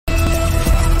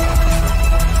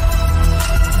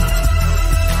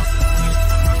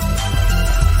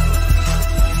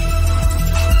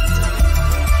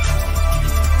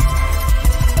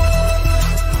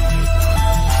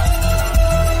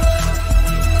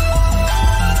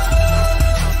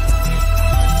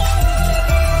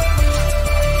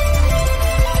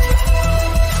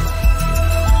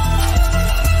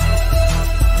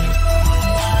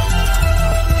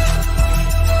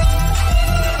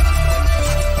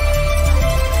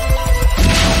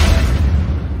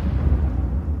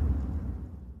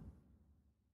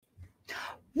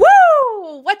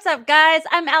up, guys?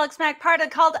 I'm Alex Mack, part of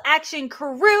the Call to Action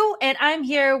crew, and I'm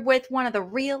here with one of the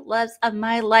real loves of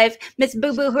my life, Miss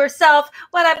Boo Boo herself.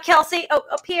 What up, Kelsey? Oh,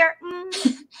 up here.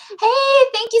 Hey,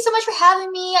 thank you so much for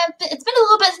having me. It's been a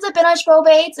little bit since I've been on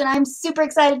Schmobates, and I'm super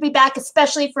excited to be back,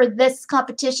 especially for this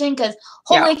competition, because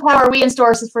holy cow, are we in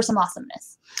stores for some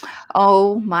awesomeness.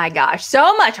 Oh my gosh,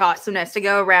 so much awesomeness to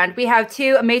go around. We have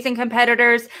two amazing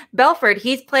competitors. Belford,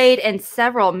 he's played in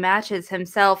several matches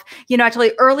himself,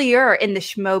 actually earlier in the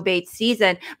Schmobate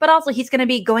season, but also he's going to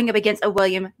be going up against a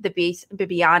William the Beast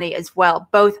Bibiani as well.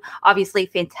 Both obviously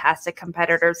fantastic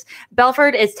competitors.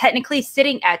 Belford is technically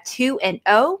sitting at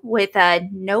 2-0 with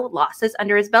no losses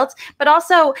under his belt, but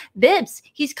also Bibbs,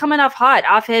 he's coming off hot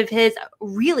off of his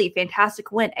really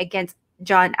fantastic win against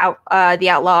John the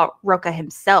Outlaw Roca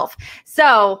himself.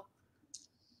 So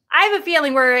I have a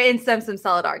feeling we're in some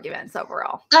solid arguments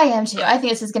overall. I am too. I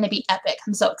think this is going to be epic.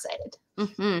 I'm so excited.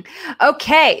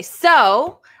 Okay,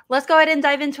 so let's go ahead and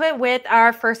dive into it with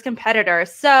our first competitor.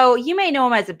 So you may know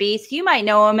him as a beast. You might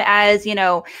know him as,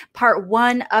 part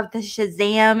one of the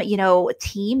Shazam,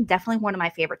 team. Definitely one of my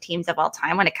favorite teams of all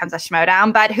time when it comes to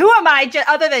Schmodown. But who am I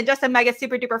other than just a mega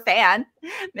super duper fan?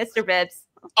 Mr. Bibbs.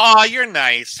 Oh, you're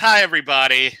nice. Hi,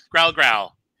 everybody. Growl,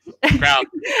 growl. Growl,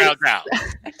 growl, growl.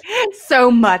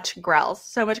 So much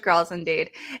growls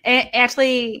indeed. And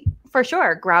actually, for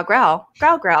sure, growl, growl,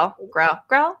 growl, growl, growl,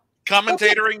 growl.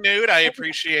 Commentating nude, I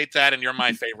appreciate that, and you're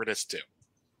my favoriteest too.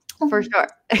 For sure.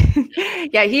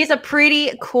 Yeah, he's a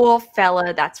pretty cool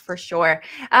fella, that's for sure.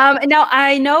 Now,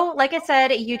 I know, like I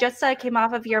said, you just came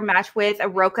off of your match with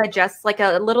Roca just like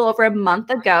a little over a month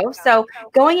ago. So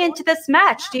going into this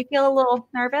match, do you feel a little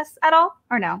nervous at all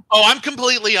or no? Oh, I'm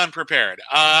completely unprepared.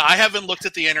 I haven't looked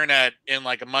at the internet in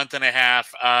like a month and a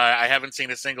half. I haven't seen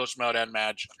a single Schmodown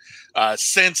match.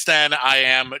 Since then, I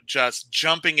am just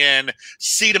jumping in,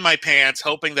 seat in my pants,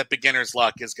 hoping that beginner's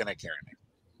luck is going to carry me.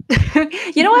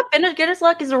 You know what? Beginner's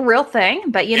luck is a real thing,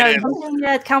 but something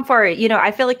to count for it. I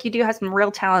feel like you do have some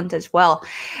real talent as well.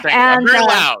 I'm very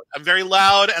loud. I'm very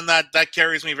loud, and that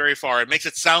carries me very far. It makes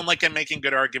it sound like I'm making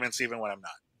good arguments, even when I'm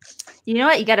not. You know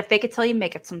what? You got to fake it till you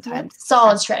make it sometimes.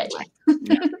 Solid strategy.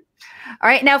 Yeah. All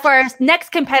right, now for our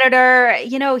next competitor,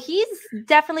 he's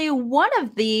definitely one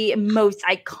of the most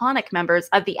iconic members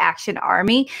of the Action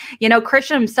Army.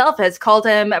 Christian himself has called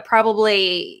him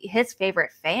probably his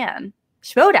favorite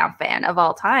Schmodown fan of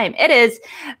all time. It is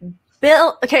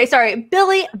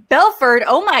Billy Belford.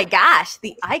 Oh my gosh,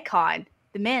 the icon,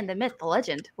 the man, the myth, the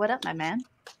legend. What up, my man?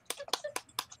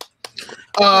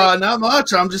 Not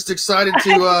much. I'm just excited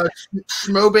to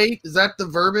Schmobate. Is that the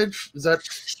verbiage? Is that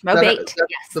Schmobate?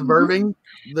 Yes. The verbing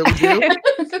that we do?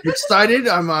 I'm excited.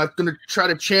 I'm going to try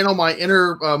to channel my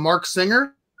inner Mark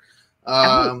Singer.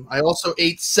 I also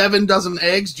ate 7 dozen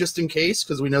eggs just in case,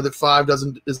 because we know that 5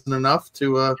 isn't enough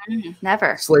to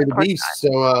never slay the beast.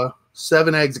 So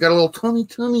 7 eggs. Got a little tummy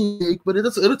ache, but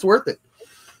it's worth it.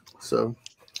 So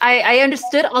I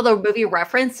understood all the movie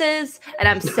references, and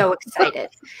I'm so excited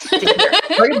to hear.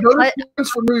 I get bonus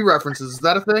points for movie references. Is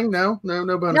that a thing? No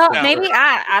bonus. No, maybe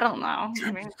I don't know.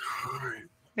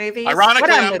 Maybe.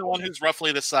 Ironically, I'm the one who's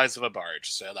roughly the size of a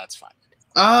barge, so that's fine.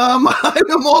 I'm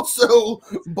also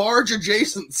barge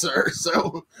adjacent, sir.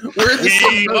 So we're in the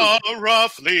we are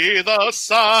roughly the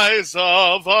size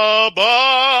of a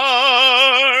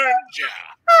barge.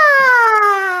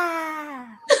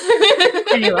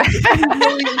 Anyway,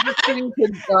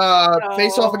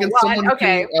 face off against someone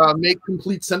who make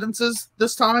complete sentences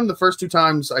this time. The first 2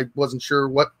 times I wasn't sure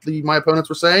what my opponents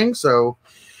were saying, so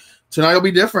tonight will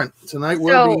be different. Tonight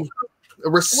will be a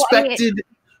respected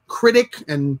critic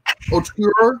and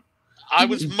auteur. I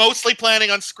was mostly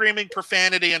planning on screaming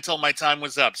profanity until my time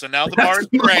was up. So now the bar's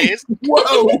been raised.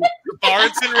 Whoa! The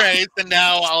bar's been raised, and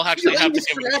now I'll actually have to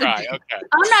give it a try. Okay.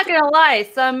 I'm not gonna lie.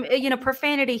 Some,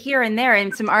 profanity here and there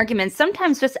in some arguments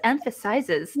sometimes just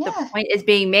emphasizes the point is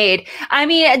being made. I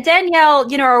mean, Danielle,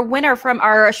 our winner from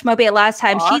our Schmobate last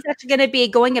time, she's actually going to be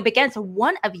going up against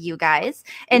one of you guys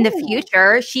in the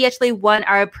future. She actually won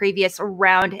our previous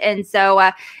round, and so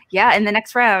in the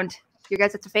next round, you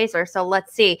guys have to face her. So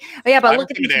let's see. But look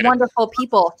at these wonderful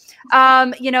people.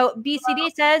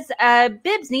 BCD says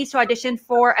Bibbs needs to audition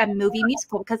for a movie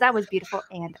musical because that was beautiful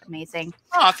and amazing.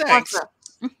 Oh, thanks.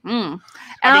 Awesome.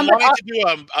 I've been wanting to do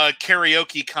a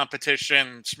karaoke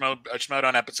competition, a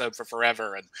Schmodown episode for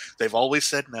forever, and they've always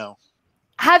said no.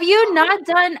 Have you not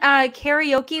done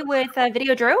karaoke with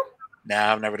Video Drew? No,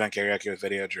 I've never done karaoke with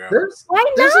Video Drew. Why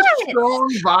not? There's a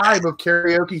strong vibe of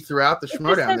karaoke throughout the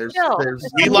Schmodown. So there's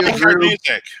we like your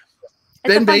music.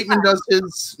 Ben Bateman does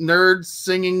his nerd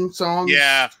singing songs.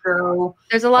 Yeah. Show.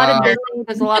 There's a lot of nerd,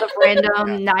 there's a lot of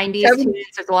random 90s tunes.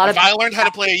 There's a lot if I learned how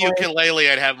to play a ukulele,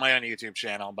 I'd have my own YouTube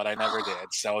channel, but I never did.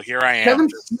 So here I am.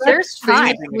 There's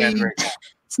time.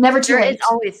 It's never too late. It's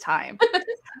always time.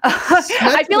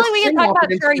 I feel like we can talk about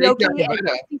karaoke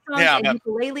and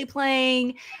ukulele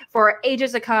playing for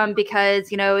ages to come because,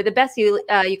 the best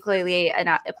ukulele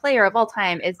player of all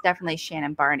time is definitely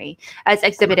Shannon Barney, as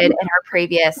exhibited in our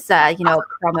previous,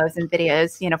 promos and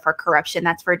videos, for Corruption.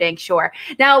 That's for dang sure.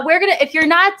 Now, if you're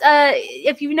not,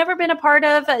 if you've never been a part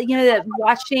of,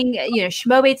 watching,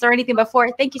 Schmobates or anything before,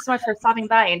 thank you so much for stopping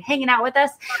by and hanging out with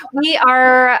us. We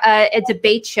are a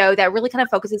debate show that really kind of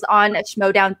focuses on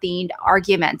Schmodown themed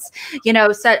arguments.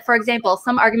 So for example,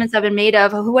 some arguments have been made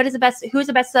of who's the best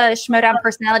Schmodown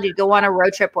personality to go on a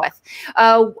road trip with?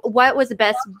 What was the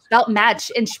best belt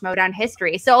match in Schmodown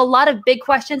history? So a lot of big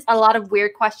questions, a lot of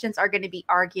weird questions are going to be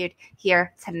argued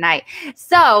here tonight.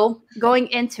 So going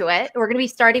into it, we're going to be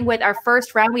starting with our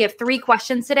first round. We have 3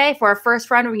 questions today. For our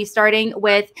first round, we're going to be starting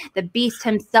with the Beast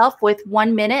himself with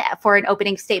 1 minute for an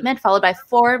opening statement, followed by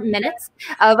 4 minutes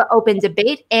of open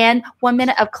debate and 1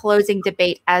 minute of closing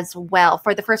debate as well.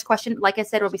 For the first question, like I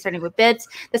said, we'll be starting with Bibbs.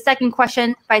 The second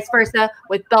question, vice versa,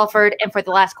 with Belford. And for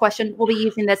the last question, we'll be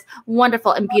using this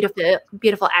wonderful and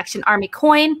beautiful Action Army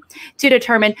coin to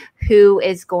determine who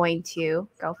is going to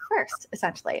go first,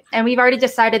 essentially. And we've already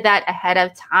decided that ahead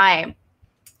of time.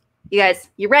 You guys,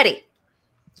 you ready?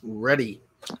 Ready.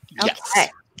 Okay. Yes.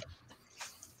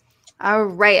 All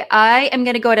right. I am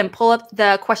going to go ahead and pull up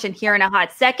the question here in a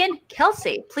hot second.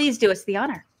 Kelsey, please do us the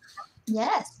honor.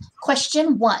 Yes.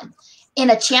 Question 1.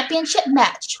 In a championship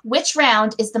match, which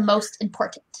round is the most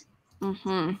important?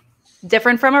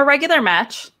 Different from a regular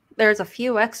match. There's a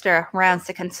few extra rounds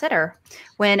to consider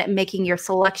when making your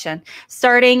selection.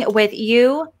 Starting with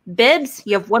you, Bibbs,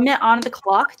 you have 1 minute on the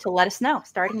clock to let us know.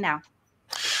 Starting now.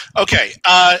 Okay.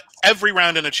 Every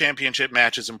round in a championship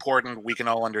match is important. We can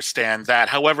all understand that.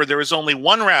 However, there is only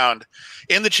one round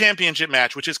in the championship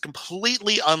match which is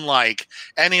completely unlike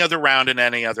any other round in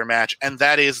any other match, and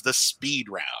that is the speed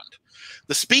round.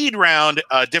 The speed round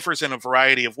differs in a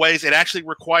variety of ways. It actually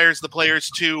requires the players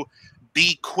to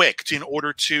be quick in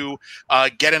order to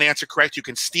get an answer correct. You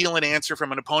can steal an answer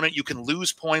from an opponent. You can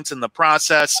lose points in the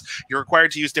process. You're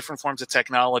required to use different forms of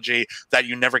technology that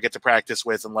you never get to practice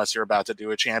with unless you're about to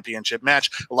do a championship match.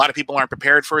 A lot of people aren't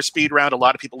prepared for a speed round. A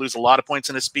lot of people lose a lot of points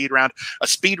in a speed round. A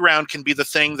speed round can be the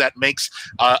thing that makes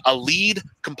a lead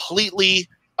completely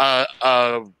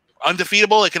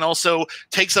undefeatable. It can also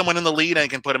take someone in the lead and it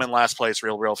can put them in last place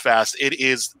real fast. It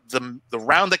is the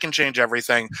round that can change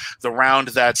everything, the round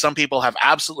that some people have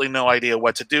absolutely no idea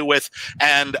what to do with,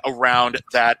 and a round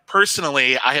that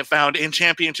personally I have found in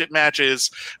championship matches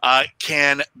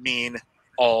can mean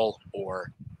all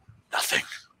or nothing.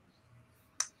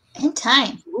 In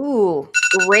time. Ooh,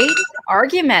 great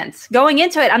arguments. Going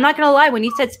into it, I'm not going to lie, when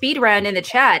you said speed round in the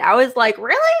chat, I was like,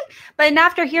 really? But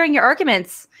after hearing your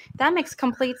arguments, that makes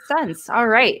complete sense. All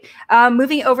right.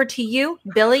 Moving over to you,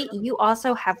 Billy, you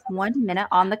also have 1 minute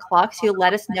on the clock to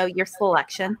let us know your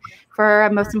selection for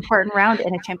a most important round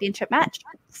in a championship match.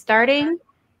 Starting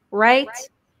right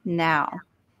now.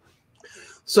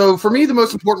 So for me, the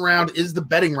most important round is the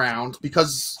betting round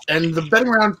and the betting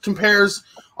round compares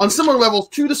on similar levels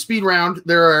to the speed round.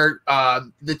 There are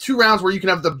the 2 rounds where you can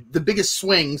have the biggest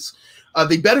swings.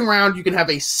 The betting round, you can have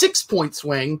a 6-point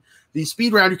swing. The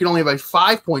speed round, you can only have a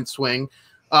 5-point swing.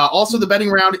 Also, the betting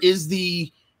round is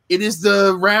the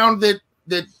round that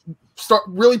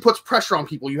really puts pressure on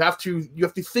people. You have to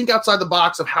think outside the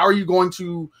box of how are you going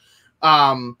to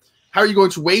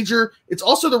wager. It's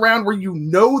also the round where you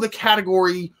know the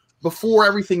category before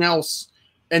everything else,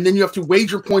 and then you have to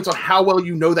wager points on how well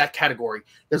you know that category.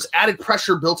 There's added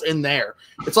pressure built in there.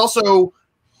 It's also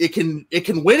it can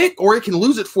win it or it can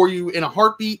lose it for you in a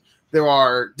heartbeat. There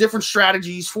are different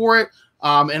strategies for it,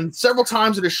 and several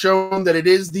times it is shown that it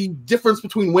is the difference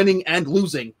between winning and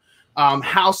losing,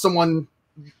 how someone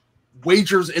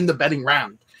wagers in the betting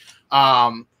round.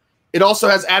 It also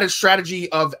has added strategy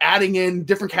of adding in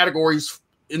different categories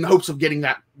in the hopes of getting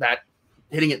that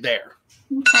hitting it there.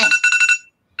 Okay.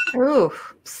 Ooh,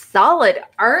 solid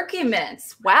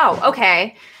arguments. Wow.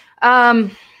 Okay.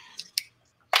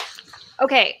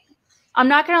 Okay. I'm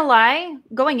not going to lie.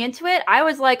 Going into it, I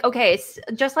was like, okay,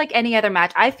 just like any other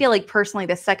match, I feel like personally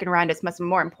the second round is much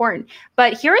more important.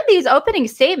 But hearing these opening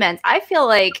statements, I feel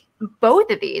like both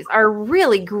of these are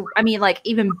really,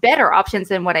 even better options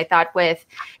than what I thought with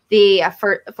the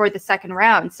for the second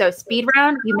round. So speed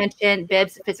round, you mentioned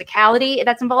Bib's physicality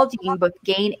that's involved. You can both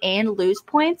gain and lose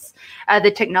points.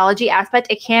 The technology aspect,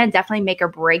 it can definitely make or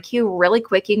break you really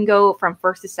quick. You can go from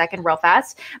first to second real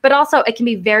fast, but also it can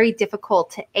be very difficult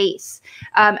to ace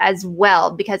as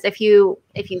well, because if you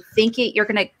think you're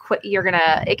gonna quit,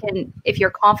 if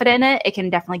you're confident in it, it can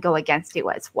definitely go against you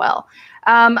as well.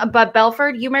 But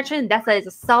Belford, you mentioned that's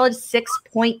a solid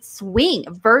 6-point swing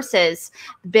versus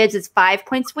Bibs'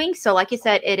 5-point swing. So like you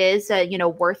said, it is,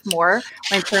 worth more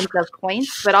in terms of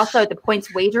points, but also the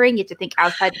points wagering, you have to think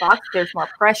outside the box. There's more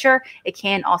pressure. It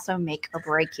can also make or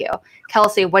break you.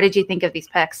 Kelsey, what did you think of these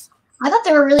picks? I thought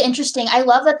they were really interesting. I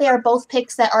love that they are both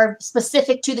picks that are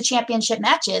specific to the championship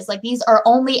matches. Like, these are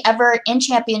only ever in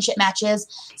championship matches.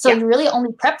 So you really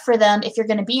only prep for them if you're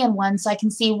going to be in one. So I can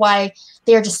see why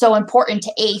they're just so important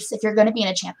to ace if you're going to be in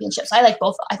a championship. So I like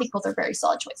both. I think both are very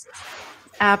solid choices.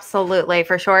 Absolutely,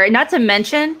 for sure. Not to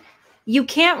mention, you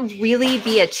can't really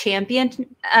be a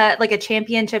champion, like a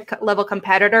championship level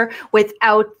competitor,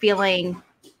 without feeling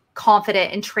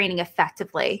confident in training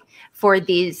effectively for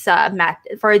these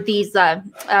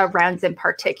rounds in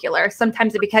particular.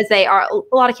 Sometimes because a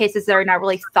lot of cases they're not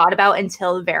really thought about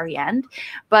until the very end,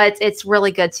 but it's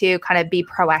really good to kind of be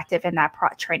proactive in that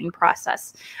training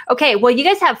process. Okay, well, you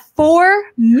guys have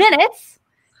 4 minutes.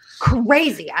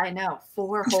 Crazy, I know,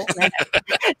 4 whole minutes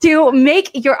to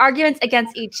make your arguments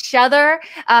against each other.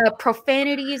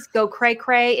 Profanities, go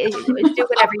cray, do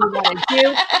whatever you want to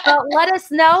do. Let us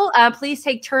know. Please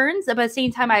take turns. But at the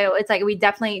same time, it's like we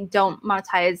definitely don't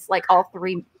monetize like all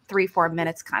 3-4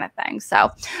 minutes kind of thing.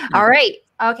 So, all right,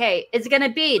 okay, is it going to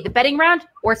be the betting round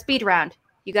or speed round?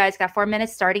 You guys got 4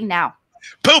 minutes starting now.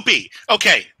 Poopy.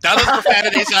 Okay, now that the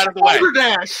profanities out of the way.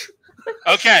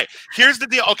 Okay, here's the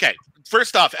deal. Okay.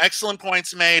 First off, excellent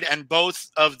points made, and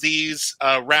both of these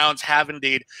rounds have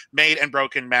indeed made and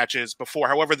broken matches before.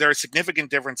 However, there are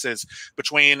significant differences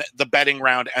between the betting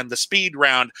round and the speed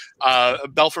round.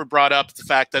 Belford brought up the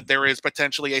fact that there is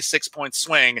potentially a 6-point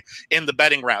swing in the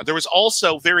betting round. There was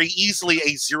also very easily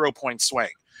a 0-point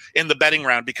swing in the betting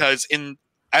round, because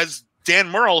as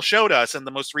Dan Murrell showed us in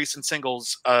the most recent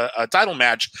singles title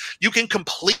match, you can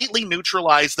completely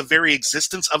neutralize the very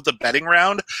existence of the betting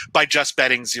round by just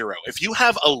betting 0. If you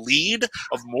have a lead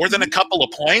of more than a couple of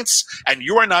points and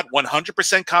you are not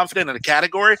 100% confident in a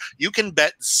category, you can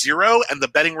bet 0 and the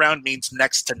betting round means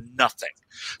next to nothing.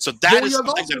 So that is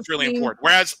something that's really important.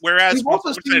 Whereas in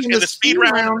the speed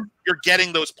round, you're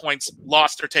getting those points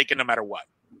lost or taken no matter what.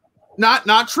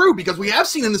 Not true, because we have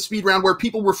seen in the speed round where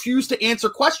people refuse to answer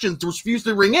questions, refuse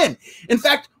to ring in. In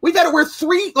fact, we've had it where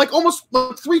almost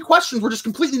 3 questions were just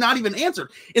completely not even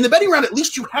answered. In the betting round, at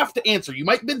least you have to answer. You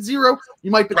might bid 0,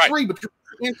 you might bid 3, but you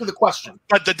answer the question.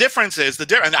 But the difference is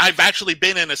and I've actually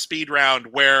been in a speed round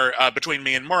where between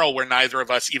me and Merle, where neither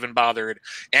of us even bothered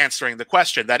answering the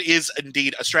question. That is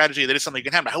indeed a strategy. That is something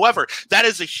you can have. However, that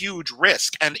is a huge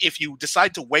risk. And if you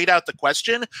decide to wait out the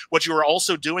question, what you are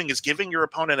also doing is giving your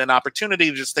opponent an opportunity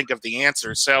to just think of the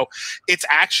answer. So it's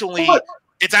actually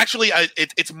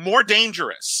it's more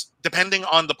dangerous, depending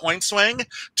on the point swing,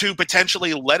 to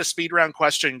potentially let a speed round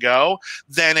question go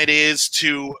than it is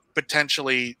to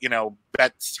potentially,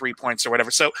 bet 3 points or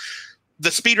whatever. So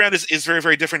the speed round is very,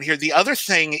 very different here. The other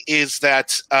thing is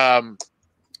that, the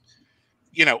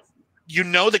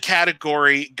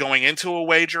category going into a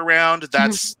wager round.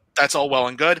 That's all well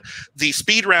and good. The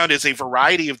speed round is a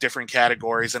variety of different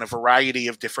categories and a variety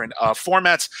of different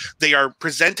formats. They are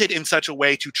presented in such a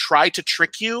way to try to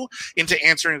trick you into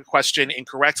answering a question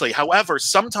incorrectly. However,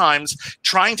 sometimes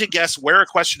trying to guess where a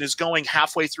question is going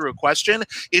halfway through a question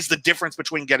is the difference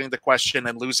between getting the question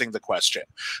and losing the question.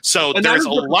 So there's a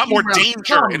lot more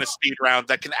danger in a speed round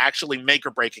that can actually make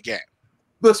or break a game.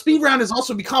 The speed round has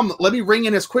also become, let me ring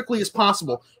in as quickly as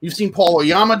possible. You've seen Paul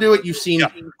Oyama do it. You've seen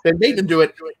Ben Bateman do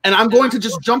it. And I'm going to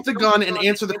just jump the gun and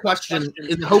answer the question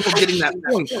in the hope of getting that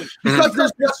point. Because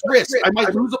there's less risk. I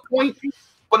might lose a point,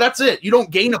 but that's it. You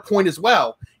don't gain a point as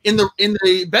well. In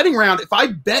the betting round, if I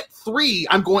bet 3,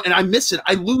 and I miss it,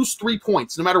 I lose 3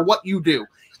 points, no matter what you do.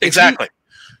 Exactly.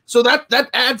 So that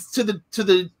adds to the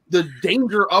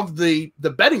danger of the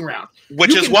betting round.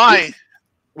 Which is why...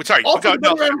 Sorry, also, the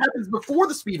betting round happens before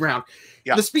the speed round.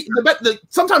 Yeah.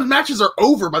 Sometimes matches are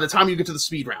over by the time you get to the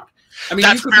speed round. I mean,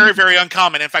 that's very, very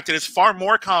uncommon. In fact, it is far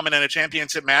more common in a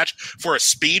championship match for a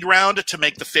speed round to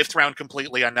make the 5th round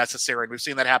completely unnecessary. And we've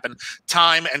seen that happen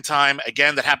time and time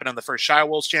again. That happened in the first Shia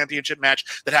Wolves championship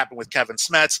match. That happened with Kevin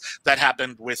Smets. That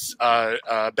happened with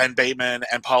Ben Bateman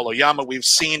and Paul Oyama. We've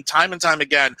seen time and time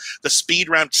again the speed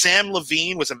round. Sam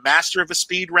Levine was a master of a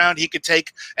speed round. He could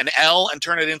take an L and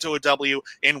turn it into a W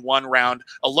in 1 round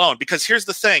alone. Because here's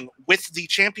the thing, with the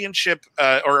championship,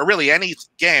 or really any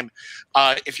game,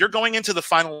 if you're going into the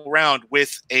final round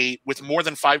with more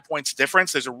than 5 points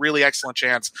difference, there's a really excellent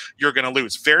chance you're going to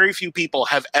lose. Very few people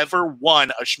have ever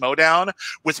won a Schmodown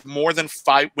with more than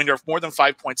 5 when you're more than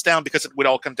 5 points down, because it would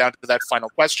all come down to that final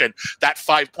question. That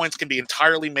 5 points can be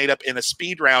entirely made up in a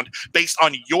speed round based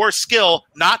on your skill,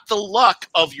 not the luck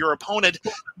of your opponent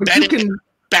betting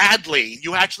badly.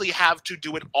 You actually have to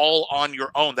do it all on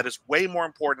your own. That is way more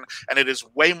important, and it is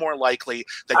way more likely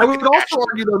that you I would also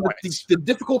argue, though, that the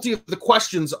difficulty of the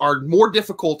questions are more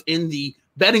difficult in the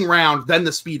betting round than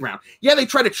the speed round. Yeah, they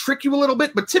try to trick you a little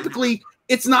bit, but typically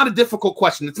it's not a difficult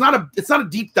question. It's not a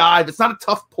deep dive. It's not a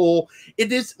tough pull.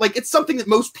 It is like, it's something that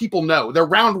most people know. They're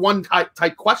round 1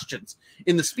 type questions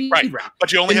in the speed round.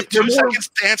 But you only have 2 seconds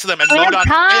to answer them, and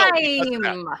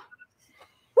time.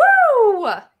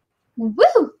 Woo!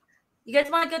 Woo! You guys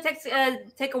want to go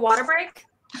take a water break?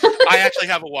 I actually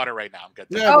have a water right now. I'm good.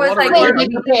 Yeah, it's like be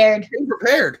prepared. Be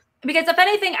prepared. Because if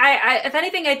anything, I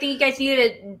think you guys need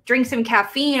to drink some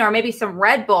caffeine or maybe some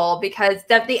Red Bull, because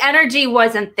the energy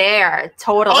wasn't there.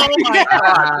 Totally. Oh my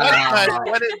God.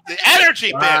 What is the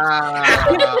energy bit?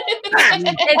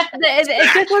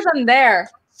 It just wasn't there.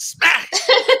 Smack.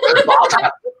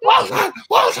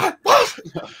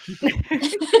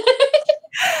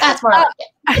 That's what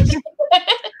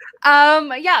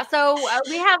yeah, so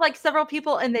we have like several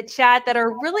people in the chat that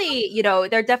are really,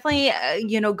 they're definitely,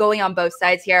 going on both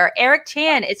sides here. Eric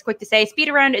Chan is quick to say speed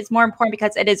round is more important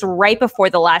because it is right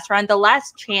before the last round, the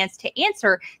last chance to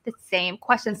answer the same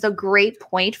question. So great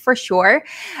point for sure.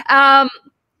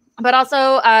 But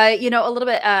also, a little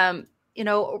bit,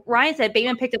 Ryan said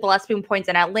Bateman picked up the last 2 points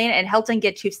in Atlanta and helped him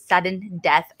get to sudden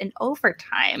death in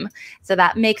overtime. So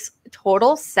that makes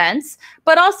total sense.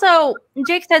 But also,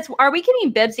 Jake says, are we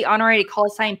giving Bibbs the honorary call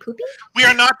sign Poopy? We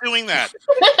are not doing that.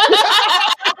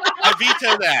 I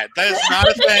veto that. That is not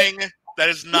a thing. That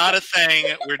is not a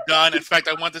thing. We're done. In fact,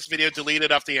 I want this video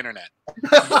deleted off the internet.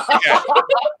 Okay.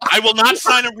 I will not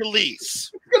sign a release.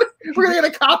 We're going to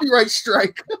get a copyright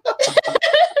strike.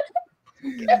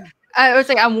 I was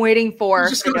like, I'm waiting for. We're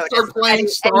just going to start playing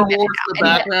Star Wars in the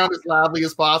background as loudly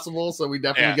as possible, so we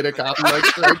definitely get a copyright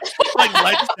strike. Like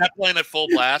Led Zeppelin at full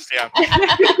blast, yeah.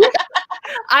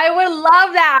 I would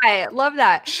love that. Love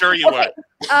that. Sure you would.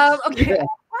 Okay. Yeah.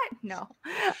 What? No.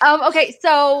 Okay,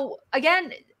 so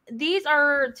again, these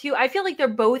are two, I feel like they're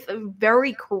both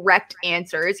very correct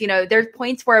answers. There's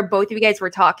points where both of you guys were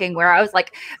talking where I was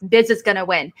like, Biz is going to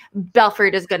win.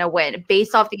 Belfort is going to win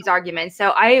based off these arguments.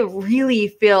 So I really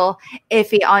feel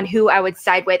iffy on who I would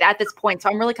side with at this point. So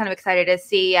I'm really kind of excited to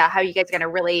see how you guys are going to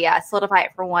really solidify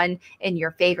it for one in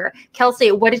your favor.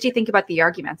 Kelsey, what did you think about the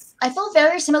arguments? I felt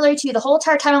very similar to you the whole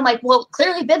entire time. I'm like, well,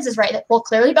 clearly Bibbs is right. Well,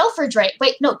 clearly Belford's right.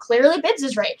 Wait, no, clearly Bibbs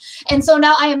is right. And so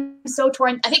now I am so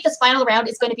torn. I think this final round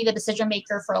is going to be the decision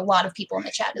maker for a lot of people in the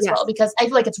chat as well, because I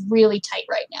feel like it's really tight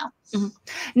right now. Mm-hmm.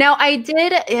 Now, I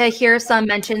did hear some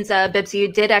mentions, Bibbs,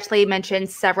 you did actually mention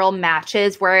several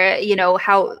matches where,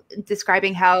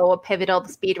 describing how pivotal the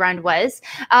speed round was.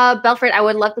 Belfort, I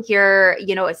would love to hear,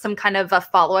 some kind of a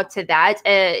follow-up to that.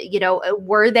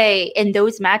 Were they, in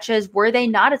those matches, were they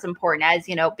not as important as,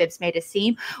 Bibbs made it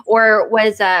seem? Or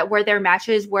were there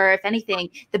matches where, if anything,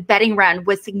 the betting round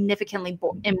was significantly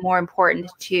more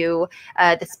important to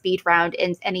the speed round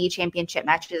in any championship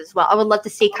matches as well? I would love to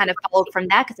see kind of follow from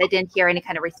that, because I didn't hear any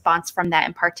kind of response from that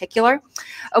in particular.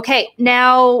 Okay,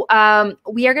 now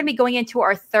we are going to be going into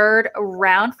our third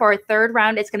round. For our third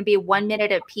round, it's going to be 1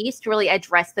 minute apiece to really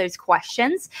address those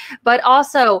questions, but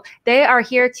also they are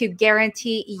here to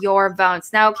guarantee your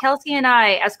votes. Now, Kelsey and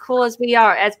I, as cool as we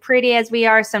are, as pretty as we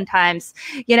are sometimes,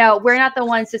 we're not the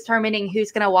ones determining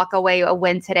who's going to walk away a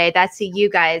win today. That's you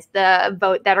guys, the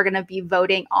vote that are going to be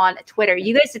voting on Twitter.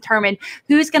 You guys determine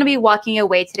who's going to be walking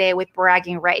away today with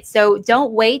bragging rights. So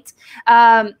don't wait,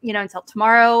 until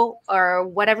tomorrow or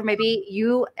whatever. Maybe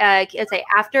you say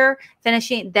after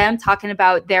finishing them talking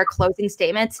about their closing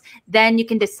statements, then you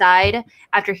can decide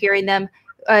after hearing them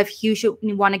if you should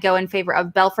want to go in favor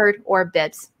of Belfort or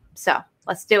Bibbs. So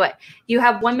let's do it. You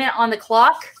have 1 minute on the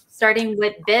clock, starting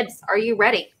with Bibbs. Are you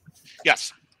ready?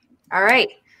 Yes. All right.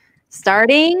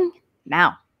 Starting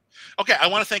now. Okay, I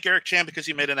want to thank Eric Chan because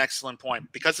he made an excellent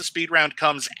point. Because the speed round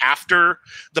comes after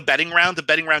the betting round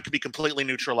can be completely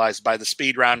neutralized by the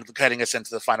speed round heading us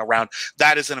into the final round.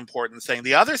 That is an important thing.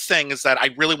 The other thing is that I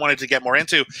really wanted to get more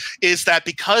into is that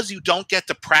because you don't get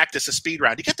to practice a speed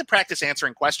round, you get to practice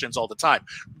answering questions all the time.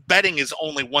 Betting is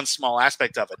only one small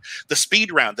aspect of it. The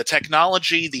speed round, the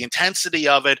technology, the intensity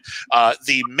of it,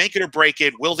 the make it or break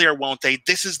it, will they or won't they,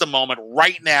 this is the moment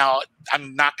right now.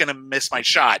 I'm not going to miss my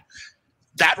shot.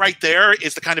 That right there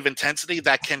is the kind of intensity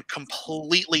that can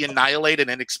completely annihilate an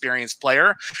inexperienced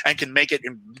player and can make it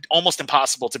almost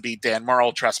impossible to beat Dan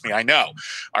Murrell. Trust me, I know.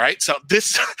 All right. So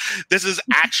this is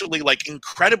actually like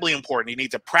incredibly important. You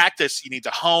need to practice, you need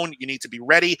to hone, you need to be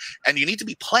ready, and you need to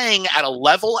be playing at a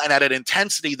level and at an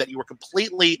intensity that you were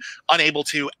completely unable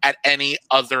to at any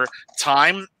other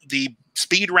time. The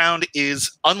speed round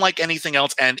is unlike anything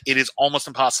else, and it is almost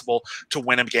impossible to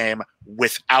win a game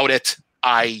without it.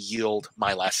 I yield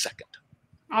my last second.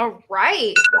 All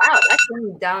right. Wow, that's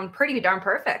pretty darn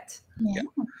perfect. Yeah.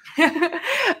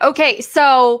 Okay,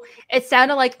 so it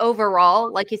sounded like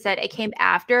overall, like you said, it came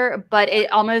after, but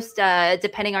it almost,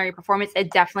 depending on your performance, it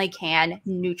definitely can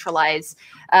neutralize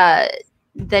the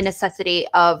necessity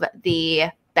of the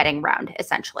betting round,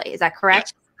 essentially. Is that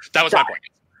correct? Yes, that was my point.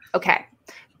 Okay.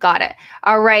 Got it.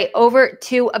 All right. Over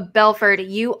to Belford.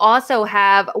 You also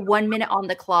have 1 minute on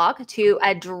the clock to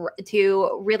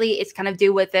really, it's kind of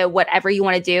do with whatever you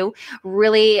want to do.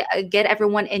 Really get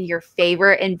everyone in your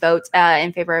favor and vote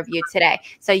in favor of you today.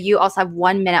 So you also have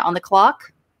 1 minute on the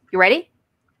clock. You ready?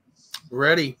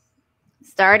 Ready.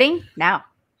 Starting now.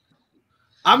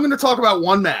 I'm going to talk about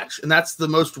one match, and that's the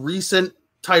most recent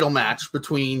title match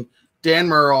between Dan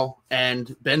Murrell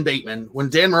and Ben Bateman when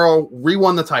Dan Murrell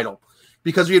re-won the title.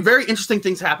 Because we had very interesting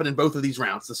things happen in both of these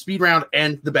rounds, the speed round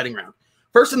and the betting round.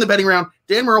 First in the betting round,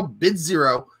 Dan Murrell bids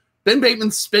 0. Ben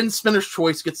Bateman spinner's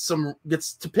choice gets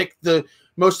to pick the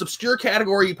most obscure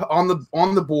category on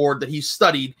the board that he's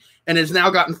studied and has now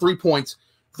gotten 3 points,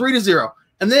 3-0.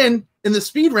 And then in the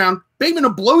speed round,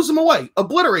 Bateman blows him away,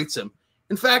 obliterates him.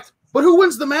 In fact, but who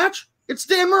wins the match? It's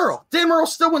Dan Murrell. Dan Murrell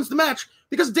still wins the match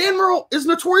because Dan Murrell is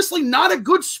notoriously not a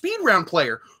good speed round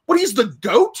player, but he's the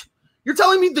GOAT. You're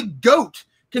telling me the GOAT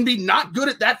can be not good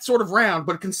at that sort of round,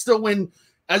 but can still win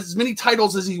as many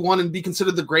titles as he won and be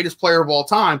considered the greatest player of all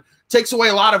time? Takes away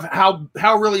a lot of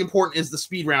how really important is the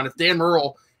speed round if Dan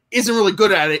Murrell isn't really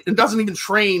good at it and doesn't even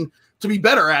train to be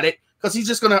better at it, because I'm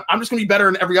just gonna be better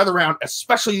in every other round,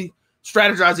 especially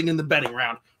strategizing in the betting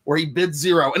round where he bid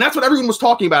 0. And that's what everyone was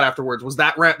talking about afterwards, was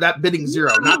that bidding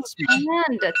 0, not the speed.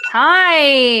 And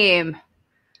time.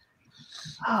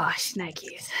 Oh,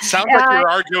 shnikes. Sounds like you're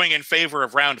arguing in favor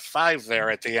of round 5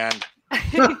 there at the end.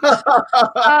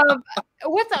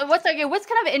 What's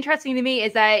kind of interesting to me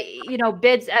is that,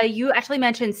 bids, you actually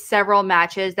mentioned several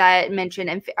matches that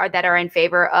that are in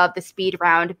favor of the speed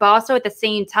round, but also at the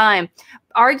same time,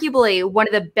 arguably one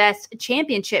of the best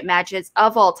championship matches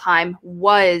of all time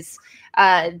was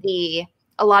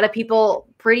a lot of people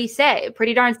pretty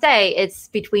darn say it's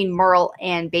between Murrell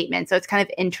and Bateman. So it's kind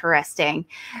of interesting.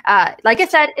 Like I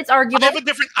said, it's arguable. I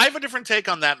have a different take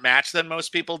on that match than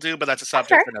most people do, but that's a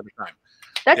subject for another time.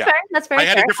 That's fair. That's fair. I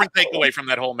had a different takeaway from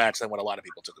that whole match than what a lot of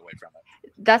people took away from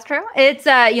it. That's true. It's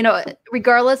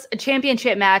regardless, a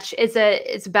championship match is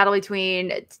it's a battle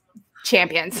between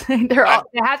champions. You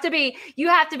have to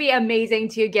be amazing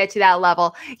to get to that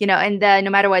level, and no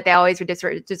matter what, they always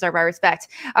deserve our respect.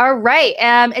 All right.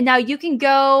 And now you can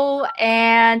go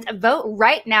and vote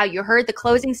right now. You heard the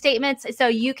closing statements, so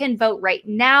you can vote right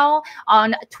now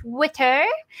on Twitter.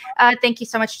 Thank you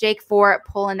so much, Jake, for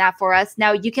pulling that for us.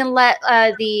 Now you can let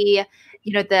the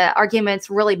arguments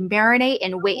really marinate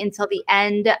and wait until the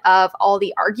end of all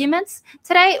the arguments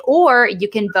today, or you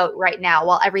can vote right now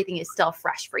while everything is still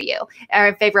fresh for you.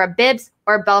 In favor of Bibbs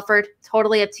or Belford,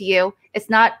 totally up to you. It's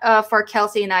not for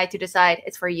Kelsey and I to decide.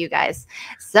 It's for you guys.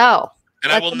 So,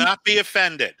 and I will not be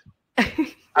offended.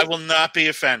 I will not be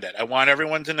offended. I want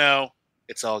everyone to know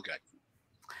it's all good.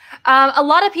 A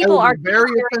lot of people are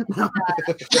very offended.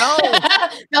 No.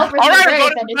 All right, I'm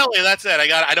voting for Billy. That's it.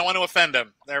 I don't want to offend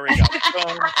him. There we go.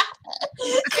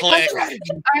 Click.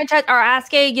 Our chat are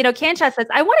asking, Kanchat says,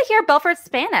 I want to hear Belford's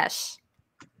Spanish.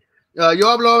 Yo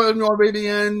hablo muy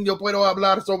bien. Yo puedo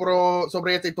hablar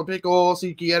sobre este tópico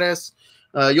si quieres.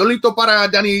 Yo listo para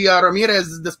Dani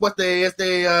Ramírez después de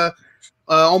este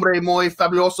hombre muy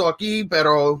fabuloso aquí,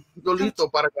 pero yo listo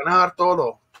para ganar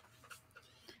todo.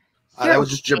 That was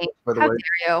just gibberish, by the way. How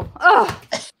dare you? Oh,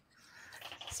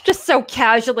 it's just so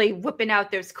casually whipping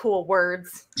out those cool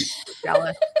words.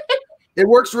 Jealous. It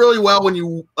works really well when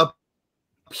you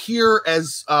appear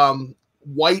as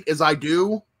white as I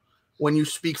do. when you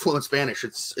speak fluent Spanish.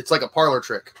 It's like a parlor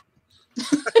trick.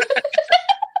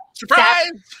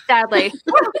 Surprise! Sadly.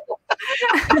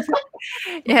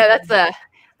 Yeah,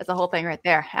 that's a whole thing right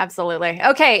there. Absolutely.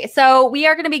 Okay, so we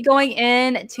are going to be going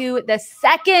into the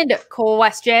second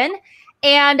question.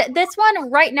 And this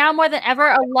one right now, more than ever,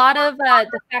 a lot of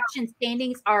the faction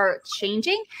standings are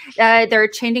changing. They're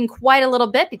changing quite a little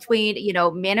bit between,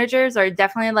 managers are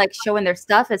definitely like showing their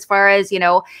stuff as far as,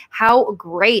 how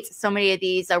great so many of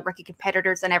these rookie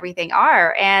competitors and everything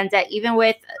are. And even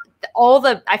with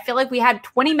I feel like we had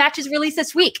 20 matches released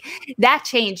this week. That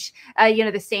changed,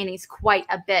 the standings quite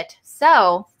a bit.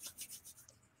 So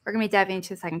we're going to be diving into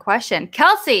the second question.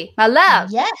 Kelsey, my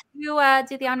love. Yes. You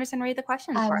do the honors and read the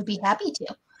question. I would be happy to.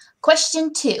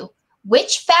 Question 2.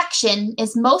 Which faction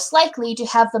is most likely to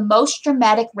have the most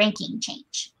dramatic ranking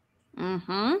change?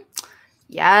 Mm-hmm.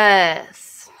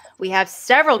 Yes. We have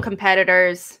several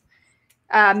competitors,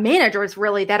 managers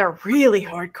really, that are really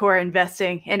hardcore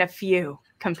investing in a few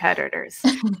competitors.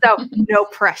 So no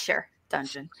pressure,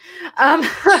 Dungeon.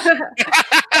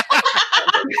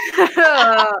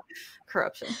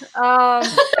 Corruption.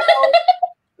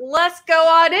 Let's go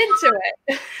on into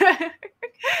it.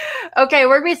 Okay,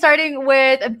 we're gonna be starting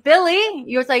with Billy.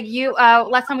 You was like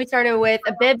last time we started with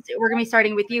Bibbs. We're gonna be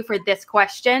starting with you for this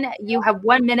question. You have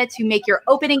 1 minute to make your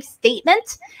opening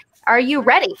statement. Are you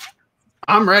ready?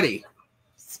 I'm ready.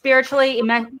 Spiritually,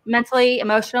 mentally,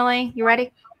 emotionally, you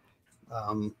ready?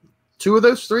 2 of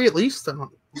those 3 at least.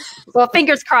 Well,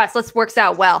 fingers crossed. Let's works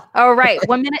out well. All right,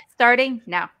 1 minute starting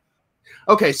now.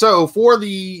 Okay, so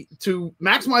to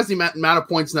maximize the amount of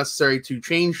points necessary to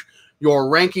change your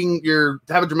ranking, to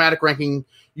have a dramatic ranking,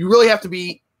 you really have to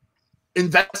be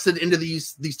invested into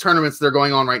these tournaments that are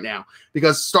going on right now,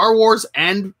 because Star Wars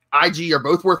and IG are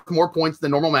both worth more points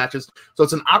than normal matches. So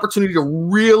it's an opportunity to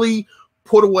really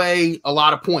put away a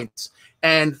lot of points.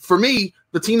 And for me,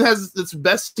 the team that's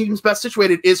best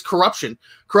situated is Corruption.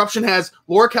 Corruption has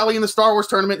Laura Kelly in the Star Wars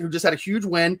tournament, who just had a huge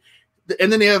win,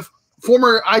 and then they have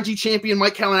former IG champion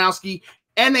Mike Kalinowski,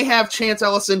 and they have Chance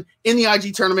Ellison in the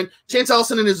IG tournament. Chance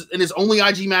Ellison in his only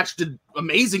IG match did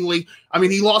amazingly. I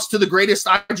mean, he lost to the greatest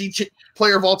IG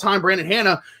player of all time, Brandon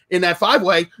Hanna, in that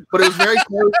 5-way, but it was very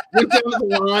close. Went down to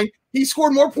the line. He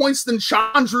scored more points than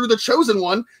Sean Drew, the Chosen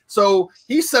One. So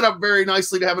he set up very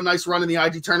nicely to have a nice run in the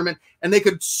IG tournament, and they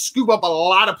could scoop up a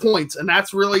lot of points. And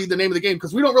that's really the name of the game,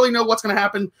 because we don't really know what's going to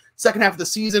happen second half of the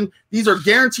season. These are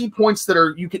guaranteed points that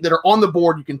are on the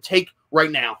board you can take right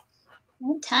now.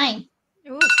 Okay.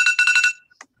 Ooh.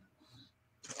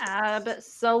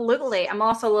 Absolutely. I'm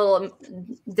also a little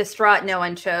distraught no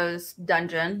one chose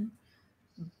Dungeon.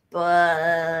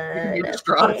 But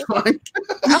distraught, fine.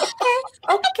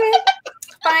 Okay.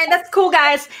 Fine. That's cool,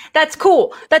 guys. That's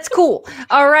cool.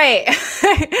 All right.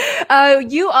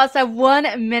 You also have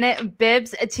 1 minute,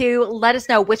 Bibbs, to let us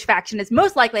know which faction is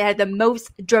most likely to have the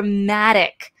most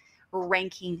dramatic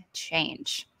ranking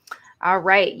change. All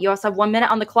right. You also have 1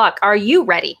 minute on the clock. Are you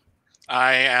ready?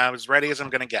 I am as ready as I'm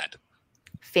going to get.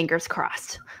 Fingers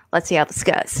crossed. Let's see how this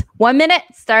goes. 1 minute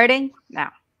starting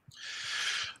now.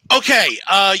 Okay,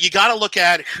 you got to look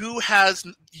at who has.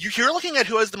 You're looking at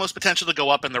who has the most potential to go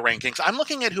up in the rankings. I'm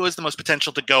looking at who has the most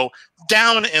potential to go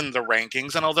down in the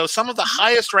rankings. And although some of the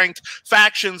highest ranked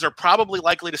factions are probably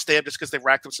likely to stay up just because they've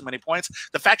racked up so many points,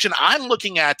 the faction I'm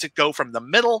looking at to go from the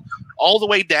middle all the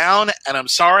way down, and I'm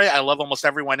sorry, I love almost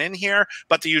everyone in here,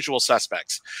 but the Usual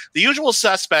Suspects. The Usual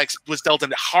Suspects was dealt a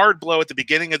hard blow at the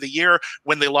beginning of the year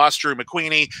when they lost Drew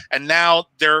McQueenie, and now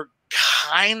they're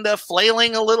kind of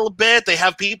flailing a little bit. They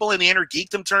have people in the Inner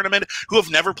Geekdom tournament who have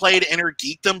never played Inner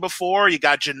Geekdom before. You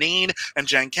got Janine and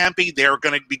Jen Kempe. They're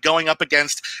going to be going up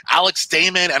against Alex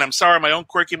Damon, and I'm sorry, my own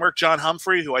quirky merc, John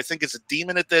Humphrey, who I think is a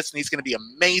demon at this, and he's going to be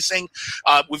amazing.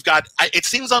 We've got, it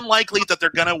seems unlikely that they're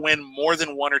going to win more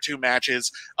than 1 or 2 matches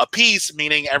apiece,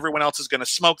 meaning everyone else is going to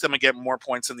smoke them and get more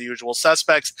points than the Usual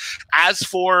Suspects. As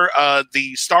for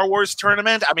the Star Wars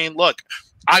tournament, I mean, look,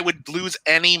 I would lose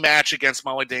any match against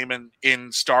Molly Damon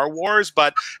in Star Wars,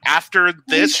 but after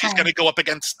this, she's going to go up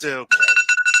against...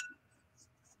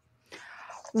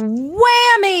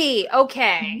 Whammy!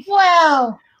 Okay.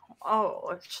 Wow.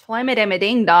 Oh,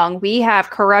 ding dong. We have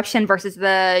Corruption versus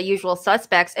the Usual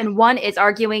Suspects, and one is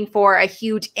arguing for a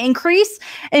huge increase,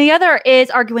 and the other is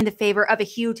arguing the favor of a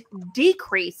huge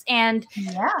decrease. And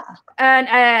yeah,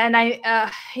 and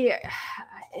I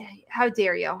how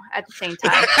dare you at the same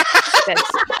time?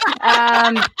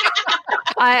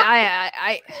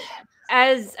 I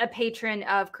as a patron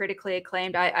of Critically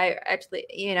Acclaimed, I actually,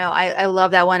 I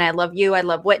love that one. I love you. I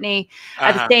love Whitney.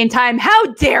 At the same time, how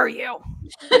dare you?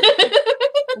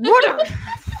 What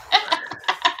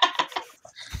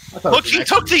Look, he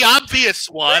took the obvious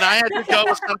one. I had to go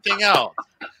with something else.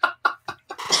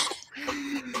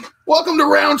 Welcome to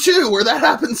round 2, where that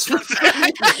happens. In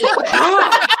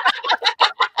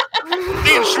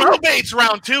Schmobates,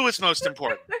 round 2 is most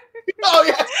important. Oh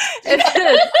yeah, it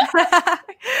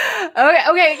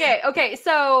is. Okay.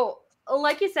 So,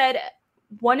 like you said,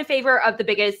 one in favor of the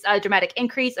biggest dramatic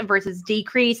increase versus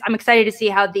decrease. I'm excited to see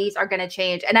how these are going to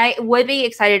change. And I would be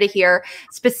excited to hear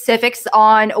specifics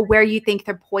on where you think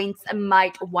their points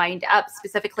might wind up,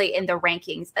 specifically in the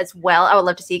rankings as well. I would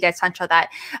love to see you guys touch on that.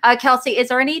 Kelsey, is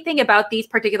there anything about these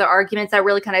particular arguments that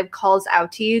really kind of calls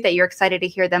out to you that you're excited to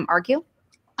hear them argue?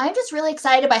 I'm just really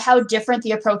excited by how different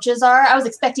the approaches are. I was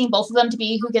expecting both of them to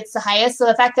be who gets the highest. So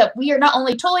the fact that we are not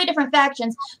only totally different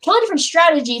factions, totally different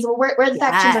strategies of where the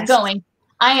factions are going.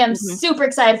 I am super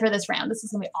excited for this round. This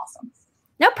is going to be awesome.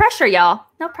 No pressure, y'all.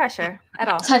 No pressure at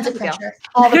all. Tons of pressure.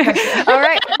 All the pressure. All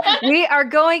right. We are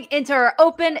going into our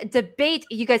open debate.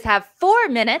 You guys have 4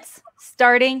 minutes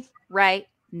starting right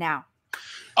now.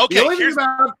 Okay. The only thing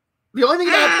about the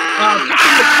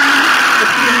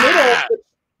middle,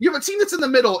 you have a team that's in the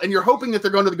middle, and you're hoping that they're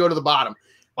going to go to the bottom.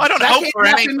 Well, I don't hope for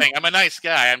anything. I'm a nice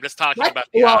guy. I'm just talking about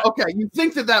the odds. Okay. You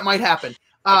think that might happen.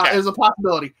 As a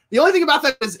possibility. The only thing about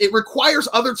that is it requires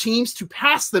other teams to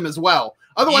pass them as well.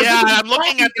 Otherwise, I'm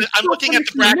looking at the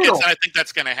brackets, and I think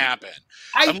that's going to happen.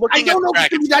 I don't know if it's going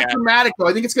to be that dramatic, though.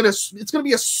 I think it's going to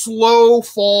be a slow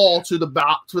fall to the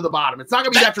bottom. It's not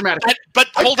going to be that dramatic. But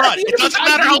hold on, it doesn't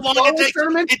matter how long it takes.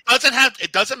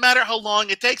 It doesn't matter how long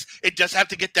it takes. It just have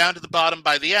to get down to the bottom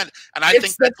by the end, and I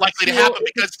think that's likely to happen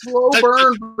because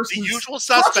the usual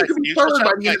suspects.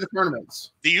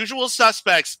 The usual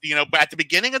suspects. At the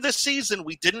beginning of this season,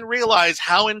 we didn't realize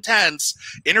how intense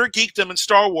Inner Geekdom and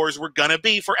Star Wars were going to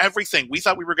be for everything. We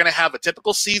thought we were going to have a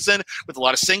typical season with a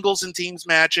lot of singles and teams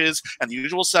matches, and the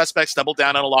usual suspects double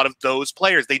down on a lot of those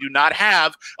players. They do not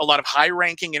have a lot of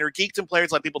high-ranking Inner Geekdom players,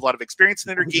 a lot of people with a lot of experience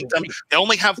in Inner Geekdom. They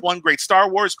only have one great Star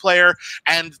Wars player,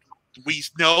 and we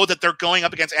know that they're going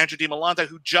up against Andrew DiMolanta,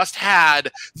 who just had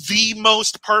the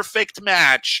most perfect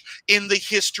match in the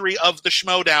history of the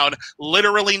Schmodown.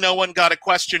 Literally no one got a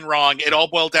question wrong. It all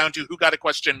boiled down to who got a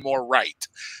question more right.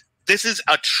 This is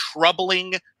a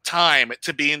troubling time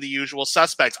to be in the usual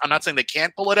suspects. I'm not saying they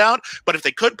can't pull it out, but if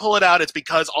they could pull it out, it's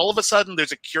because all of a sudden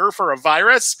there's a cure for a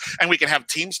virus, and we can have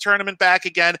teams tournament back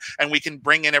again, and we can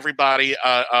bring in everybody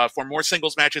for more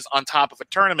singles matches on top of a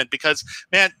tournament, because,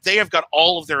 man, they have got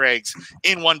all of their eggs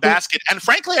in one basket. And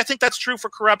frankly, I think that's true for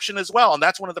Corruption as well, and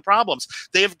that's one of the problems.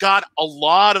 They have got a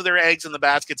lot of their eggs in the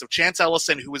baskets of Chance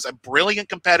Ellison, who is a brilliant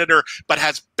competitor, but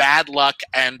has bad luck,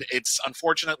 and it's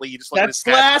unfortunately, you just look at his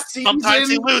stats. Sometimes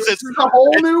he loses.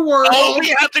 World. All we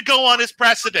have to go on is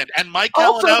precedent, and Mike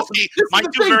Kalinowski might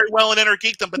do very well in Inner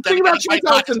Geekdom, but then about Chance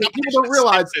Ellison that people don't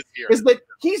realize is that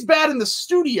he's bad in the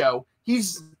studio.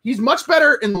 He's much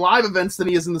better in live events than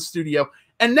he is in the studio,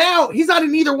 and now he's not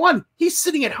in either one. He's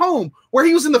sitting at home, where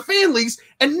he was in the fan leagues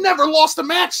and never lost a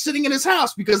match sitting in his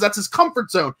house because that's his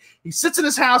comfort zone. He sits in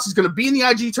his house. He's going to be in the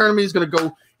IG tournament. He's going to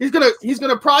go. He's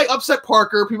going to probably upset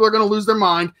Parker. People are going to lose their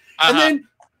mind, and then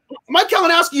Mike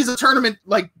Kalinowski is a tournament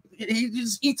he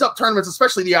just eats up tournaments,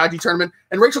 especially the IG tournament.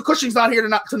 And Rachel Cushing's not here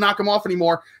to knock him off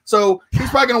anymore. So he's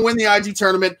probably going to win the IG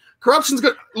tournament. Corruption's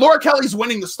good. Laura Kelly's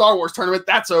winning the Star Wars tournament.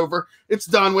 That's over. It's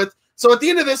done with. So at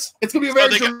the end of this, it's going to be a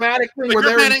very dramatic thing. Where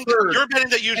you're betting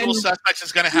that Usual Suspects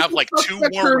is going to have 2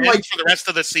 more wins for the rest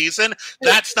of the season.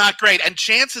 That's not great. And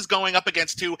Chance is going up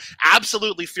against 2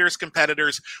 absolutely fierce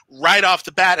competitors right off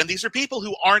the bat. And these are people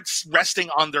who aren't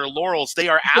resting on their laurels. They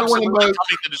are absolutely coming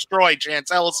to destroy Chance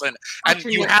Ellison. And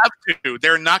you have to.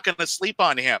 They're not going to sleep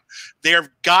on him. They've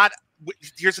got.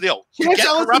 Here's the deal. To get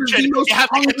Corruption, you have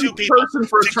to get 2 people. Person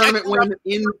for a tournament win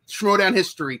in Schmodown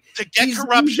history. To get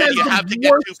Corruption, you have to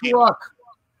get 2 people.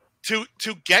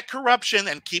 To get Corruption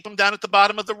and keep them down at the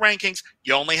bottom of the rankings,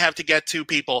 you only have to get 2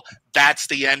 people. That's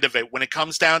the end of it. When it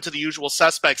comes down to the Usual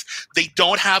Suspects, they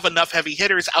don't have enough heavy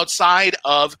hitters outside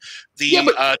of the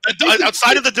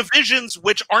outside of the divisions,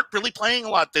 which aren't really playing a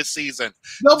lot this season.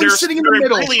 They're sitting in the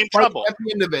middle, really in trouble at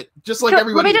the end of it, just like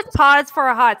everybody. Let me just pause for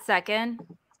a hot second.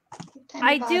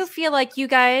 I do feel like you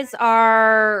guys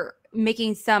are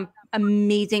making some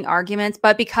amazing arguments,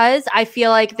 but because I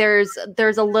feel like there's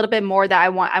a little bit more that I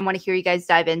want to hear you guys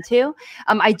dive into,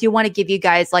 I do want to give you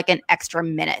guys an extra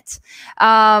minute.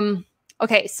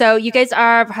 Okay, so you guys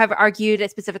have argued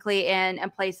specifically in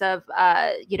place of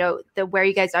the where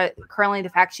you guys are currently the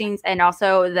factions, and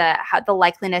also the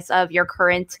likeliness of your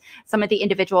some of the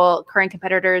individual current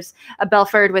competitors.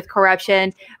 Belford with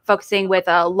corruption, focusing with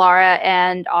Lara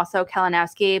and also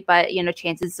Kalinowski, but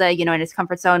chances in his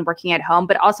comfort zone working at home,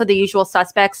 but also the usual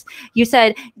suspects. You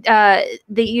said the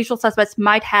usual suspects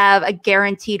might have a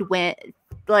guaranteed win,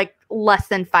 like less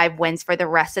than 5 wins for the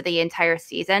rest of the entire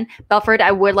season. Belford,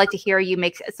 I would like to hear you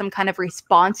make some kind of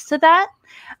response to that,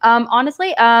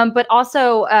 honestly. But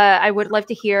also, I would love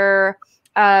to hear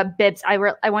Bibbs. I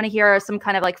want to hear some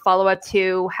kind of like follow up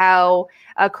to how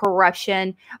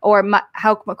corruption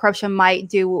how corruption might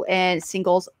do in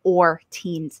singles or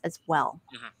teams as well.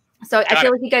 Mm-hmm. So I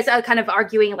feel like you guys are kind of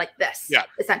arguing like this,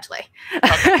 essentially.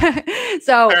 Okay.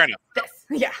 So fair enough.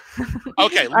 Yeah.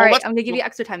 Okay. All right. I'm gonna give you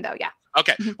extra time though. Yeah.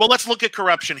 Okay. Well, let's look at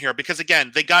corruption here because,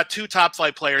 again, they got 2 top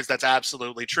flight players. That's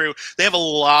absolutely true. They have a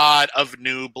lot of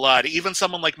new blood. Even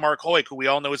someone like Mark Hoyk, who we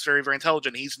all know is very, very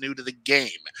intelligent, he's new to the game.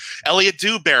 Elliot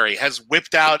Dewberry has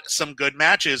whipped out some good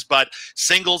matches, but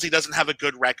singles, he doesn't have a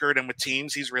good record, and with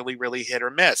teams, he's really, really hit or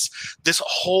miss. This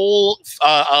whole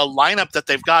lineup that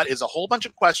they've got is a whole bunch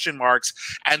of question marks,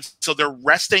 and so they're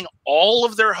resting all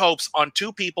of their hopes on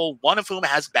 2 people, one of whom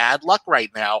has bad luck right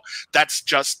now. That's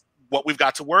just what we've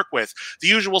got to work with. The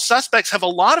usual suspects have a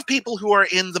lot of people who are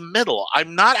in the middle. I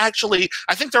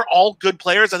think they're all good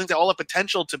players. I think they all have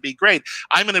potential to be great.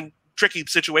 I'm in a tricky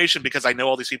situation because I know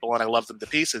all these people and I love them to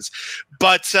pieces.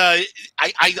 But I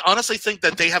honestly think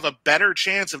that they have a better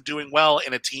chance of doing well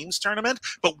in a teams tournament,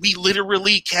 but we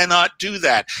literally cannot do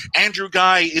that. Andrew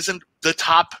Guy isn't the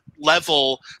top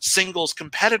level singles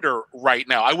competitor right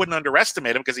now. I wouldn't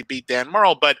underestimate him because he beat Dan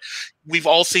Murrell, but we've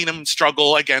all seen him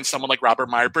struggle against someone like Robert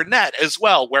Meyer Burnett as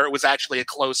well, where it was actually a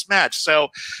close match. So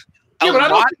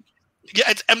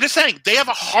I'm just saying they have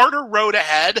a harder road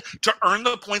ahead to earn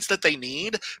the points that they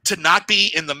need to not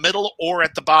be in the middle or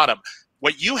at the bottom.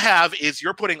 What you have is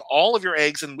you're putting all of your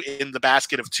eggs in the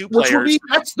basket of 2 players.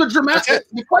 That's the dramatic.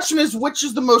 The question is, which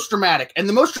is the most dramatic? And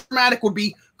the most dramatic would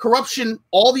be corruption,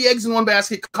 all the eggs in one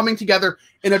basket coming together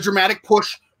in a dramatic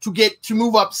push to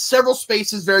move up several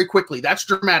spaces very quickly. That's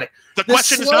dramatic. The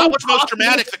question is not what's most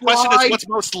dramatic. The question is what's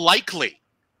most likely.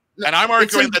 And I'm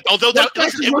arguing that although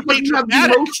it would be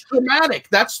dramatic.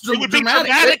 It would be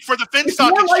dramatic for the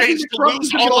Finstock Exchange to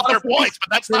lose all of their points,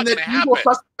 but that's not going to happen.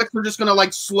 Suspects are just going to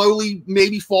like slowly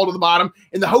maybe fall to the bottom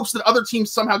in the hopes that other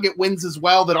teams somehow get wins as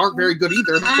well that aren't very good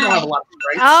either. They don't have a lot of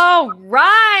strengths. Oh,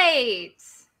 right.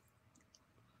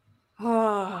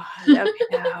 Oh,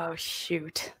 okay. Oh,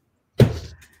 shoot.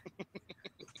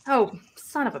 Oh,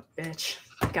 son of a bitch.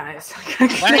 Guys.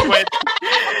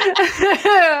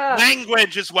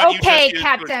 Language is what you just used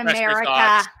Captain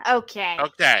America.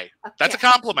 Okay. That's a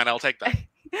compliment. I'll take that.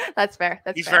 That's fair.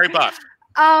 He's very buff.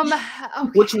 Okay.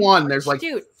 Which one? There's like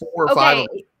 4 or 5 of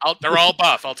them. They're all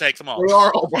buff. I'll take them all. They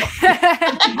are all buff.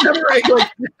 Like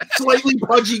slightly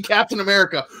pudgy Captain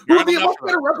America. Who would be a much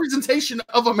better representation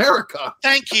of America.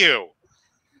 Thank you.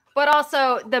 But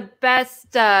also the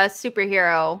best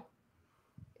superhero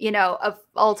of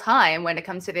all time when it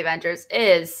comes to the Avengers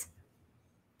is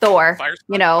Thor.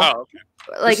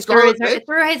 Like through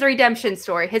his redemption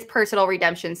story, his personal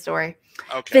redemption story,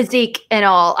 physique and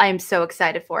all. I'm so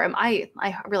excited for him. I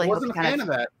really wasn't a fan of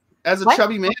that. As a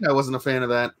chubby man, I wasn't a fan of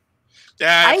that.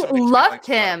 Yeah, I loved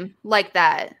him like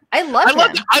that. I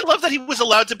love that he was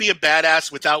allowed to be a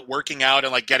badass without working out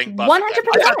and like getting buff.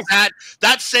 100%.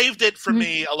 That saved it for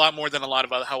me a lot more than a lot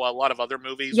of other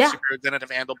movies didn't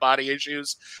have handled body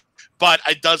issues. But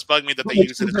it does bug me that they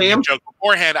use it as a joke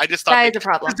beforehand. I just thought that is a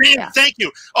problem. Thank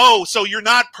you. Oh, so you're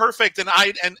not perfect, and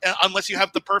unless you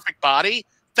have the perfect body.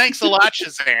 Thanks a lot,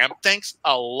 Shazam. Thanks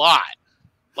a lot.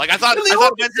 Like I thought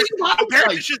Avengers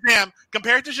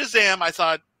compared to Shazam, I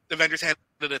thought Avengers handled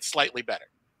it slightly better.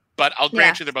 But I'll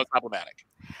grant you they're both problematic.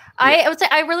 I would say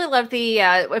I really love the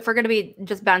if we're going to be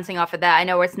just bouncing off of that, I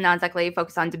know it's not exactly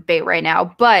focused on debate right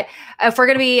now, but if we're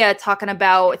going to be talking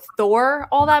about Thor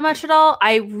all that much at all,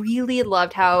 I really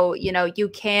loved how you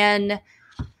can.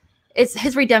 It's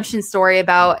his redemption story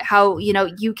about how,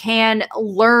 you can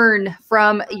learn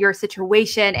from your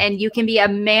situation and you can be a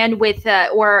man with,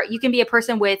 or you can be a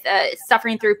person with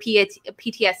suffering through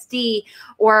PTSD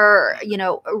or,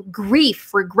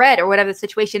 grief, regret, or whatever the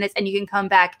situation is. And you can come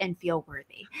back and feel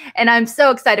worthy. And I'm so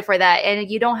excited for that.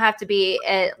 And you don't have to be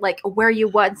like where you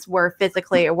once were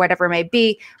physically or whatever it may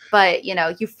be, but,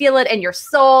 you feel it in your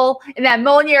soul and that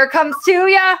Mjolnir comes to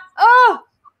you. Oh,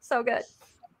 so good.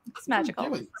 It's magical.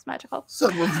 It's magical. So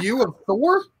review of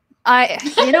Thor?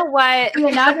 You know what?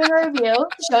 We're not doing a review.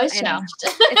 The show has changed.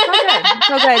 It's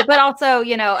so good. But also,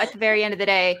 at the very end of the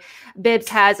day, Bibbs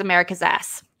has America's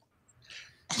ass.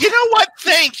 You know what?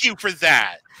 Thank you for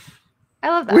that. I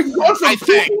love that. We also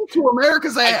to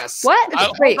America's ass. What?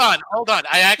 Hold on.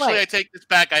 I take this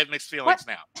back. I have mixed feelings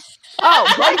now. Oh,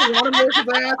 right. You want America's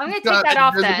ass? I'm going to take that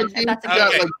off then. That's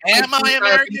okay. Am I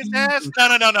America's ass?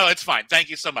 No. It's fine.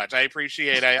 Thank you so much. I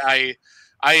appreciate it. I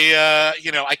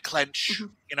clench.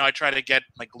 I try to get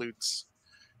my glutes.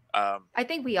 I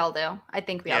think we all do. All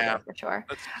do for sure.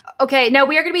 Okay, now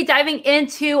we are going to be diving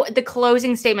into the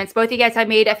closing statements. Both of you guys have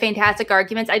made a fantastic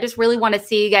arguments. I just really want to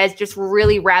see you guys just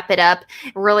really wrap it up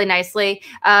really nicely.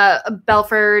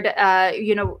 Belford,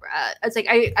 it's like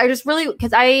I just really,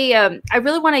 because I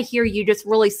really want to hear you just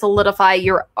really solidify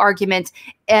your argument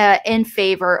in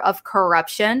favor of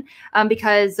corruption,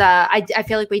 because I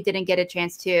feel like we didn't get a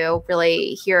chance to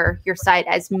really hear your side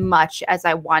as much as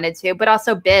I wanted to, but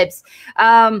also Bibbs.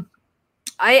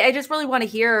 I just really want to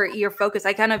hear your focus.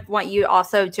 I kind of want you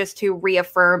also just to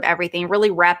reaffirm everything, really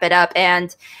wrap it up,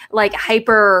 and like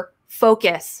hyper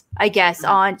focus, I guess,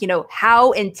 on,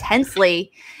 how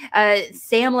intensely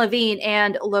Sam Levine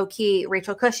and low-key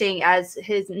Rachel Cushing as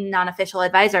his non-official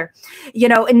advisor,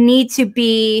 need to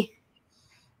be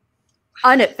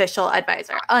unofficial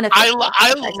advisor. I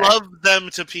love them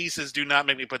to pieces. Do not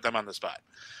make me put them on the spot.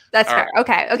 That's fair.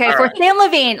 Right. Okay. For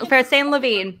Sam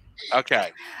Levine. Okay.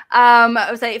 I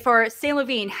would say for Sam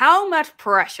Levine, how much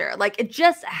pressure, like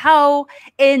just how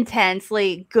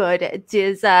intensely good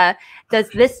does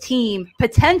this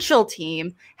potential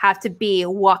team have to be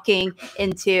walking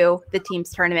into the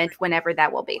team's tournament, whenever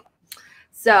that will be?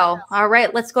 So, all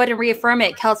right, let's go ahead and reaffirm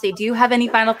it. Kelsey, do you have any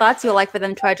final thoughts you would like for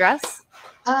them to address?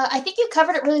 I think you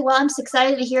covered it really well. I'm just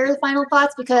excited to hear the final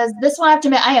thoughts, because this one, I have to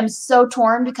admit, I am so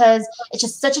torn, because it's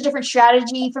just such a different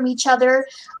strategy from each other.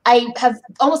 I have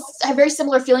very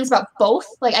similar feelings about both.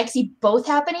 Like, I can see both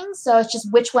happening. So it's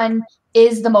just which one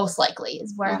is the most likely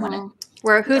is where I want to.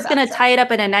 Who's going to tie it up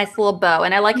in a nice little bow?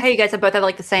 And I like how you guys both have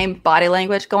like the same body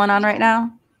language going on right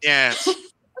now. Yes.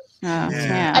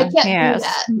 Yeah. I can't do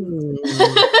that.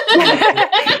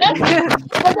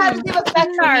 Doesn't have the same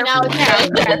effect for me now.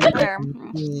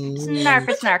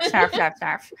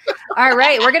 Snarf. All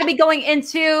right, we're going to be going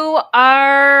into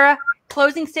our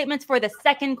closing statements for the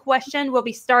second question. We'll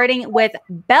be starting with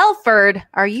Belford.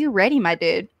 Are you ready, my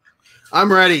dude?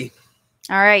 I'm ready.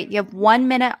 All right, you have 1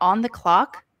 minute on the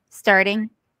clock,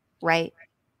 starting right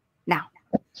now.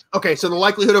 Okay, so the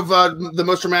likelihood of the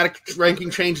most dramatic ranking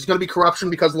change is going to be corruption,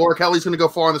 because Laura Kelly's going to go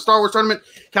far in the Star Wars tournament.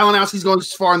 Kalinowski's going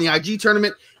far in the IG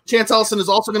tournament. Chance Ellison is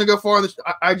also going to go far in the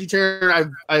IG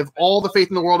tournament. I have all the faith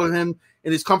in the world in him,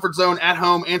 in his comfort zone at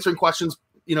home, answering questions.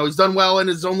 He's done well in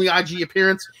his only IG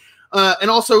appearance. And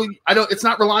also, it's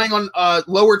not relying on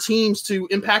lower teams to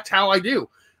impact how I do.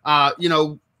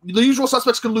 The usual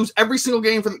suspects could lose every single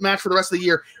game for the match for the rest of the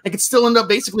year and could still end up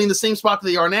basically in the same spot that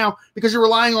they are now, because you're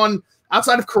relying on,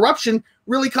 outside of corruption,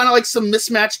 really kind of like some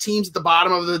mismatched teams at the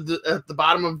bottom of the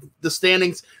bottom of the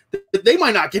standings. They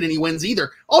might not get any wins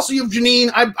either. Also, you have Janine.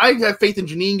 I have faith in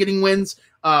Janine getting wins.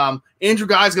 Andrew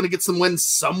Guy's going to get some wins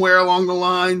somewhere along the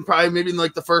line, probably maybe in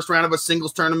like the first round of a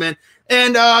singles tournament.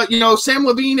 And Sam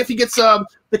Levine, if he gets the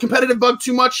competitive bug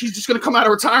too much, he's just going to come out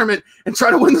of retirement and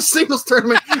try to win the singles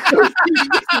tournament. He gets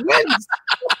the wins.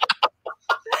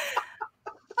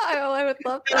 I would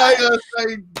love that.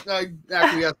 I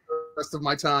acquiesce the rest of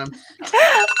my time.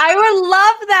 I would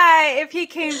love that if he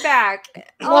came back.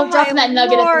 Well, dropping that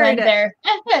nugget at the end there.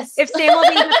 Yes. If Sam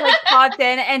Levine just like popped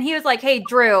in and he was like, "Hey,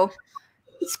 Drew,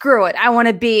 screw it. I want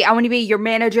to be your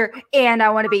manager and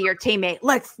I want to be your teammate.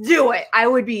 Let's do it." I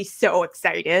would be so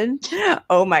excited.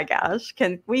 Oh my gosh.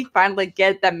 Can we finally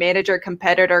get the manager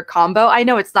competitor combo? I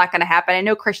know it's not going to happen. I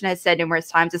know Christian has said numerous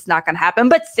times it's not going to happen,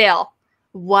 but still,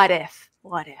 what if?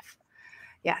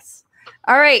 Yes.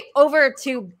 All right. Over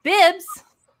to Bibbs.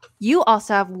 You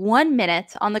also have 1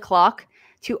 minute on the clock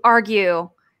to argue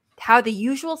how the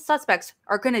usual suspects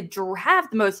are going to have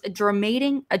the most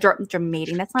dramatic. That's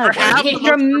not a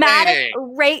dramatic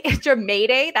rate.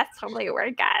 Dramatic. That's totally a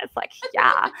word, guys. Like,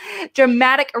 yeah.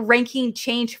 Dramatic ranking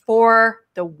change for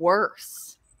the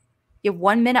worse. You have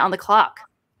 1 minute on the clock.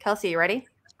 Kelsey, you ready?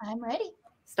 I'm ready.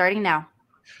 Starting now.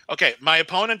 Okay, my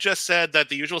opponent just said that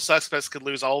the usual suspects could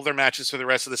lose all of their matches for the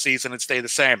rest of the season and stay the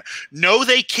same. No,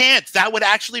 they can't. That would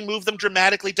actually move them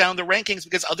dramatically down the rankings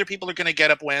because other people are going to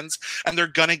get up wins and they're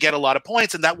going to get a lot of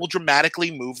points, and that will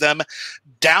dramatically move them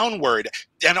downward.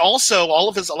 And also, a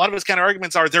lot of his counter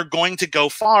arguments are they're going to go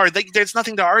far. There's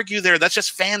nothing to argue there. That's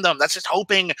just fandom. That's just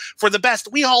hoping for the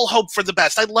best. We all hope for the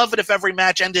best. I'd love it if every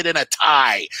match ended in a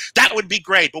tie. That would be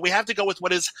great. But we have to go with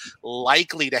what is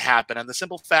likely to happen. And the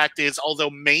simple fact is, although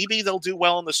maybe they'll do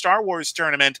well in the Star Wars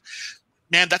tournament,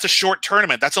 man, that's a short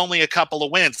tournament. That's only a couple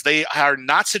of wins. They are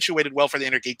not situated well for the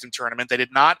Intergeekdom tournament. They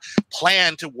did not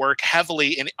plan to work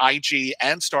heavily in IG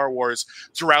and Star Wars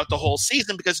throughout the whole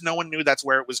season because no one knew that's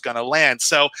where it was going to land.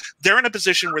 So they're in a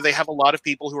position where they have a lot of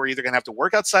people who are either going to have to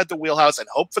work outside the wheelhouse and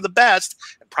hope for the best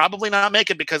and probably not make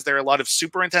it because there are a lot of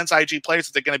super intense IG players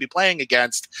that they're going to be playing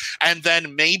against, and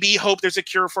then maybe hope there's a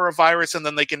cure for a virus and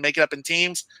then they can make it up in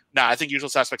teams. Nah, I think Usual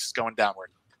Suspects is going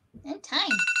downward. And time.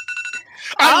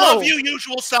 I love you,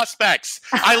 Usual Suspects.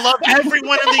 I love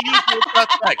everyone in the Usual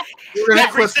Suspects.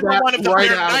 Every single one of them.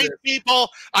 They're nice people.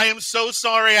 I am so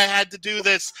sorry I had to do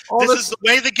this. This is the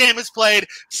way the game is played.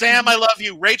 Sam, I love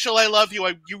you. Rachel, I love you.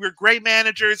 You were great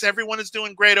managers. Everyone is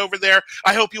doing great over there.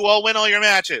 I hope you all win all your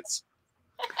matches.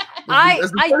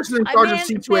 As the person in charge of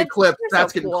C2A Clip,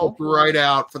 that's getting clipped right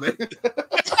out for the...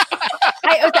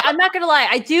 I'm not going to lie.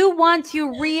 I do want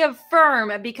to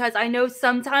reaffirm because I know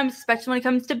sometimes, especially when it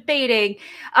comes to baiting,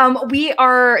 all the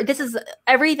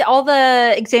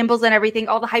examples and everything,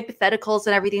 all the hypotheticals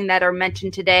and everything that are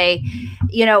mentioned today,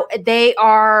 they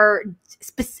are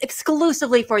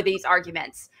exclusively for these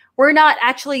arguments. We're not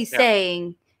actually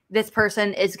saying this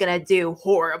person is going to do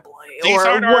horribly or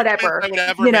whatever. I would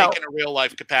ever make in a real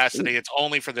life capacity. It's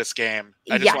only for this game.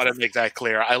 I just want to make that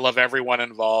clear. I love everyone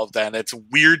involved, and it's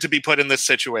weird to be put in this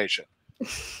situation.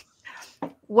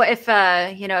 What if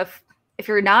if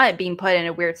you're not being put in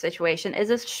a weird situation, is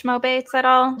this Schmobates at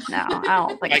all? No, I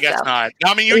don't think so. I guess not.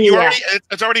 I mean, you already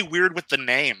it's already weird with the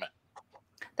name.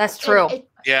 That's true.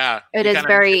 It is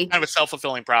very kind of a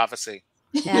self-fulfilling prophecy.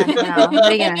 Yeah,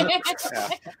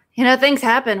 things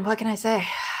happen. What can I say?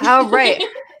 All right.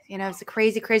 It's a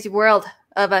crazy, crazy world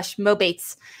of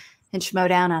Schmobates and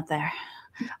Schmodown out there.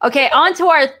 Okay, on to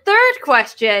our third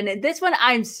question. This one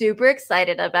I'm super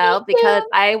excited about because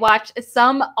I watched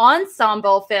some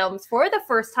ensemble films for the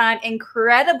first time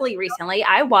incredibly recently.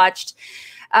 I watched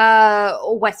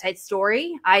West Side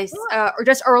Story.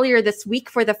 Just earlier this week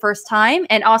for the first time,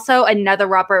 and also another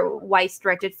Robert Weiss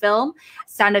directed film,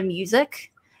 Sound of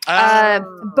Music.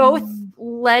 Both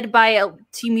led by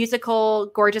two musical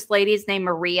gorgeous ladies named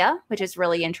Maria, which is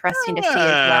really interesting to see as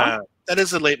well. That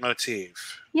is a leitmotif.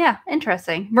 Yeah,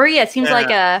 interesting. Maria seems like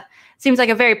a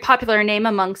very popular name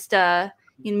amongst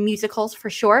musicals for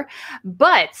sure.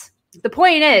 But the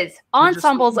point is,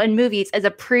 ensembles and movies is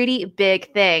a pretty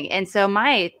big thing. And so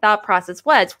my thought process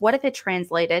was, what if it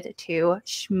translated to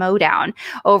Schmodown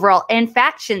overall, and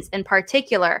factions in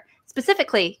particular?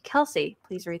 Specifically, Kelsey,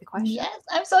 please read the question. Yes,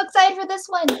 I'm so excited for this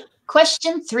one.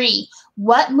 Question 3.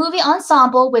 What movie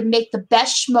ensemble would make the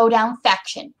best Schmodown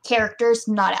faction? Characters,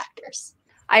 not actors.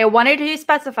 I wanted to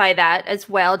specify that as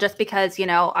well, just because,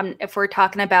 if we're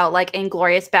talking about like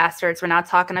Inglourious Basterds, we're not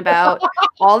talking about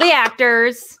all the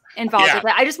actors involved with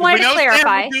it. I just wanted to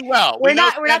clarify. We're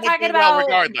not talking about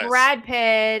Brad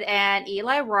Pitt and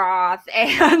Eli Roth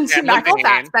and Michael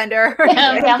Fassbender.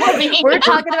 We're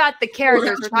talking about the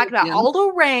characters. We're talking about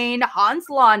Aldo Rain, Hans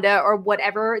Landa, or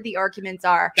whatever the arguments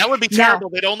are. That would be terrible.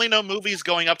 They'd only know movies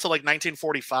going up to like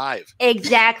 1945.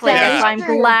 Exactly. Yeah. So I'm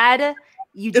glad.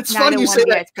 It's funny you say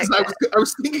that because I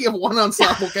was thinking of one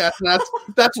ensemble cast, and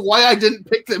that's why I didn't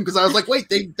pick them, because I was like, wait,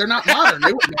 they're not modern.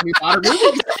 They wouldn't be modern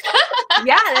movies.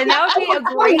 Yeah, and that would be a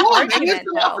great argument,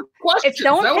 though. If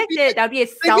someone picked it, that would be a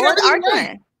solid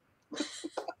argument.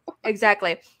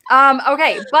 Exactly.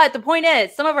 Okay, but the point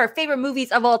is, some of our favorite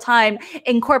movies of all time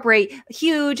incorporate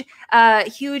huge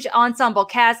ensemble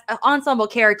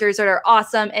characters that are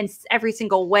awesome in every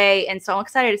single way, and so I'm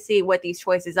excited to see what these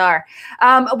choices are.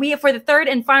 For the third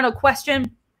and final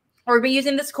question, we're going to be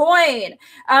using this coin.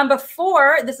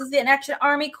 This is the Action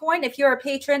Army coin. If you're a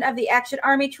patron of the Action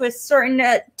Army to a certain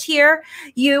tier,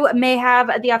 you may have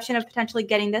the option of potentially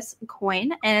getting this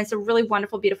coin. And it's a really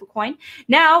wonderful, beautiful coin.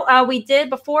 Now,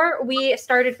 before we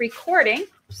started recording,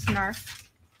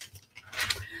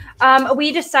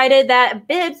 we decided that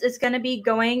Bibbs is going to be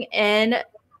going in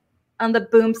on the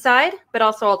boom side, but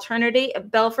also alternately,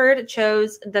 Belford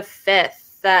chose the 5th.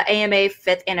 The AMA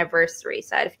 5th anniversary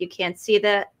side. If you can't see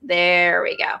that, there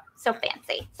we go. So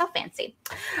fancy.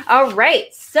 All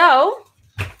right. So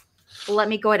let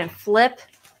me go ahead and flip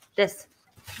this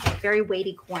very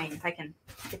weighty coin. If I can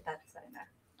get that set in there.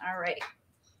 All right.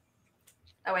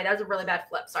 Oh, wait, that was a really bad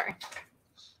flip. Sorry.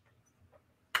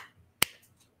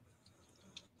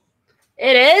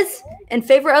 It is in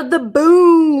favor of the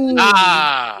boom.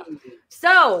 Ah.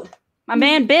 So, my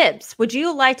man Bibbs, would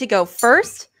you like to go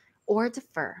first or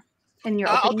defer in your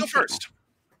I'll opening go statement? first.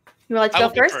 You would like to go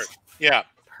first? Defer. Yeah.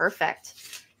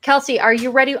 Perfect. Kelsey, are you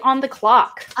ready on the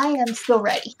clock? I am still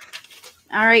ready.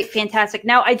 All right, fantastic.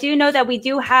 Now, I do know that we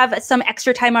do have some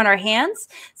extra time on our hands.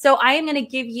 So I am going to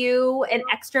give you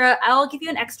I'll give you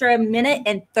an extra minute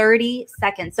and 30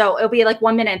 seconds. So it'll be like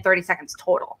 1 minute and 30 seconds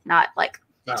total, not like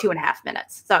 2.5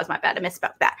 minutes. So that was my bad. I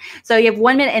misspoke that. So you have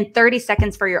 1 minute and 30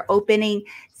 seconds for your opening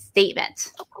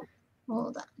statement.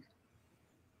 Hold on.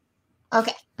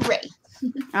 Okay, ready.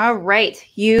 All right.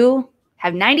 You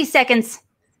have 90 seconds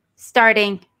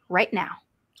starting right now.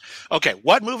 Okay,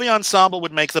 what movie ensemble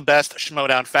would make the best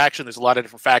Schmodown faction? There's a lot of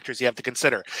different factors you have to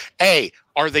consider. A,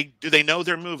 do they know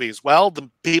their movies? Well, the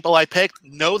people I picked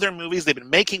know their movies. They've been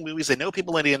making movies. They know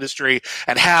people in the industry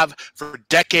and have for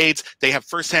decades. They have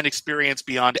firsthand experience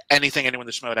beyond anything anyone in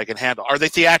the Schmodown can handle. Are they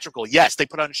theatrical? Yes, they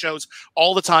put on shows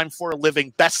all the time for a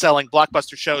living, best-selling,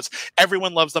 blockbuster shows.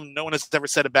 Everyone loves them. No one has ever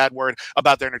said a bad word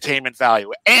about their entertainment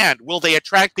value. And will they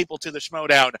attract people to the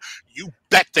Schmodown? You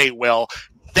bet they will.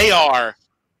 They are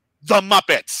the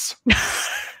Muppets.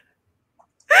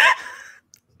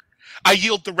 I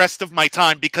yield the rest of my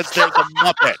time because they're the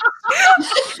Muppets.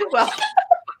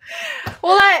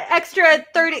 well, that extra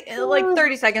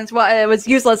 30 seconds, well, it was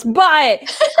useless, but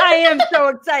I am so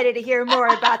excited to hear more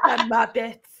about the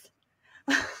Muppets.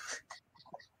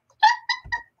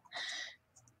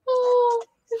 Oh,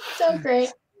 it's so great.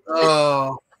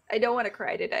 Oh. I don't want to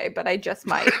cry today, but I just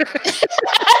might.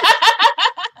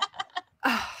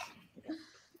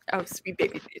 Oh, sweet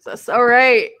baby Jesus. All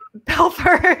right,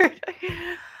 Belford.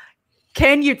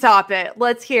 Can you top it?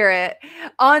 Let's hear it.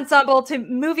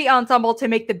 Movie ensemble to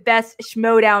make the best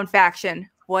Schmodown faction.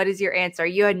 What is your answer?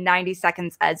 You had 90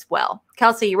 seconds as well.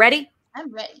 Kelsey, you ready?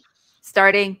 I'm ready.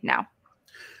 Starting now.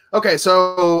 Okay,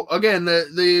 so again,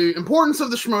 the importance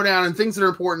of the Schmodown and things that are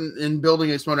important in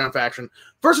building a Schmodown faction.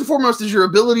 First and foremost is your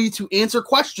ability to answer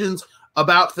questions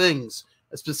about things,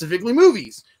 specifically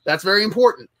movies. That's very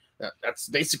important. That's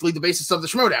basically the basis of the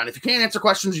Schmodown. If you can't answer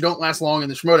questions, you don't last long in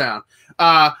the Schmodown.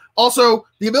 Also,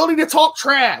 the ability to talk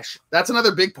trash. That's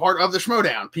another big part of the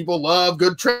Schmodown. People love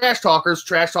good trash talkers.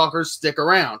 Trash talkers stick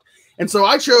around. And so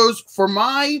I chose for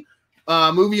my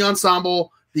movie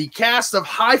ensemble the cast of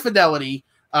High Fidelity,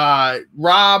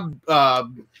 Rob,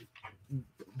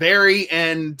 Barry,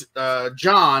 and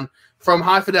John from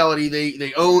High Fidelity.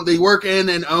 They work in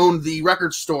and own the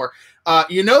record store.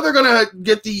 They're gonna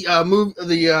get the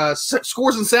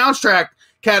scores and soundtrack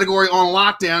category on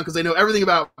lockdown because they know everything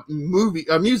about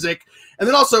music, and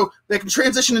then also they can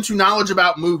transition into knowledge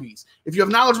about movies. If you have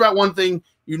knowledge about one thing,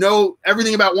 you know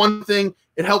everything about one thing.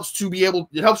 It helps you be able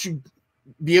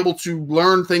to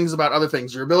learn things about other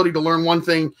things. Your ability to learn one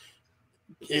thing,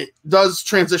 it does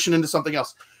transition into something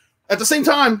else. At the same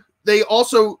time, they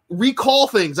also recall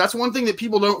things. That's one thing that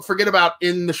people don't forget about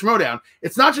in the Schmodown.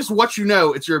 It's not just what you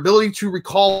know, it's your ability to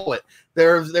recall it.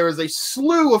 There is a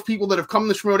slew of people that have come to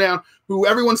the Schmodown who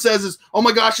everyone says is, oh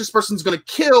my gosh, this person's going to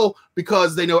kill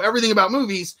because they know everything about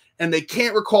movies and they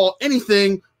can't recall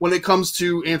anything when it comes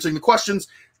to answering the questions.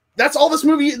 That's all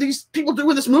these people do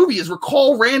in this movie is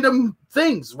recall random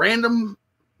things, random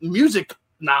music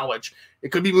knowledge.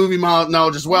 It could be movie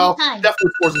knowledge as well.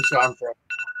 Definitely scores and soundtrack.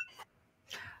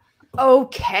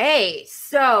 Okay,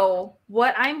 so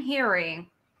what I'm hearing,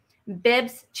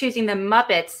 Bibbs choosing the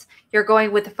Muppets, you're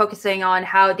going with focusing on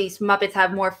how these Muppets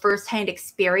have more firsthand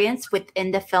experience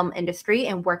within the film industry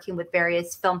and working with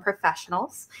various film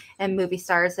professionals and movie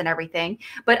stars and everything.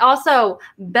 But also,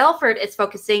 Belford is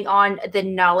focusing on the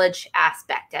knowledge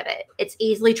aspect of it. It's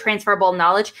easily transferable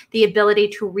knowledge, the ability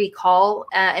to recall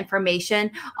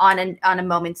information on a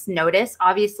moment's notice.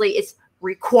 Obviously, it's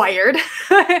required.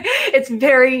 It's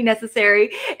very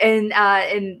necessary in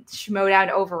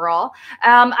Schmodown overall.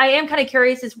 I am kind of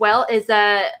curious as well is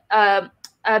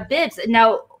Bibbs.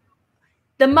 Now,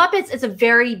 the Muppets is a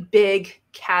very big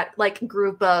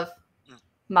group of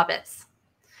Muppets.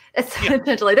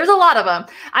 Essentially, there's a lot of them.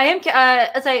 I am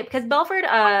because Belford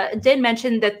did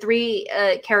mention the three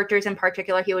characters in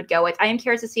particular he would go with. I am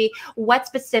curious to see what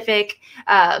specific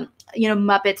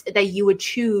Muppets that you would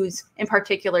choose in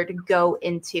particular to go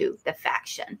into the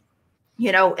faction.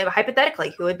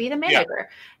 Hypothetically, who would be the manager?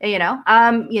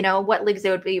 Yeah. What leagues they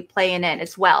would be playing in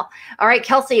as well. All right,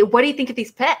 Kelsey, what do you think of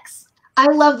these picks? I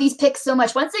love these picks so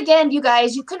much. Once again, you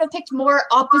guys, you couldn't have picked more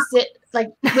opposite like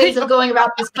ways of going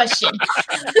about this question.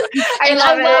 I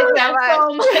love that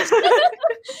so much.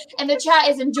 And the chat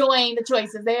is enjoying the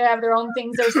choices. They have their own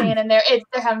things they're saying, and they're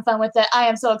having fun with it. I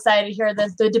am so excited to hear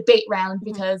the debate round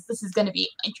because this is going to be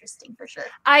interesting for sure.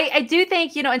 I do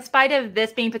think, in spite of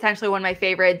this being potentially one of my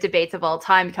favorite debates of all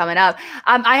time coming up,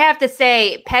 I have to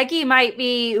say Peggy might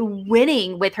be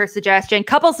winning with her suggestion.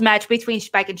 Couples match between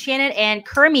Spike and Shannon and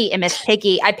Kermie and Miss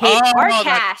Piggy. I paid hard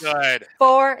cash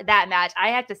for that match. I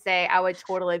have to say I would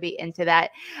totally be into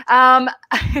that. And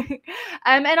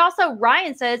also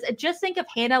Ryan says, just think of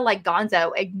Hannah like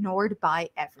Gonzo, ignored by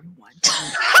everyone.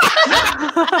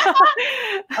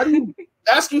 How do you,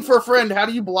 asking for a friend, how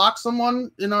do you block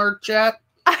someone in our chat?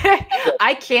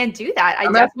 I can't do that.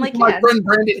 I'm definitely my friend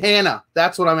Brandon Hannah.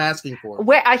 That's what I'm asking for.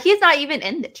 Where he's not even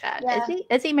in the chat. Yeah.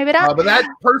 Is he? Maybe not. But that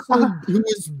person who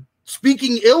is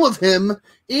speaking ill of him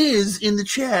is in the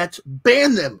chat.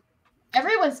 Ban them.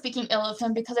 Everyone's speaking ill of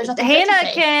him because there's nothing.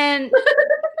 Hannah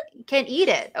can eat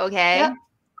it. Okay. Yep.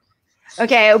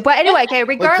 Okay, but anyway,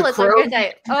 regardless, I'm gonna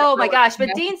say, oh my gosh, but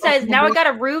Dean says, now I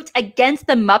gotta root against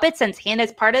the Muppets since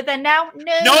Hannah's part of them now?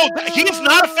 No, he's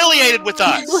not affiliated with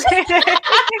us.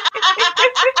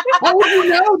 How would you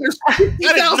know?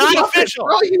 That is not official.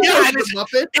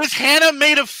 Is Hannah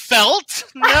made of felt?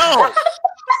 No.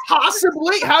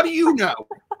 Possibly. How do you know?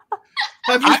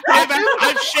 Have you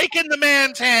I've shaken the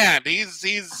man's hand.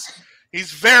 He's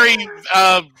very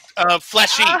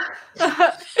fleshy.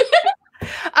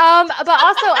 But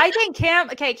also I think Cam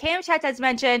Chat has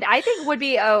mentioned, I think would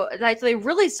be actually a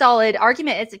really solid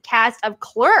argument. It's a cast of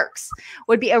Clerks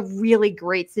would be a really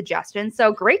great suggestion.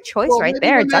 So great choice right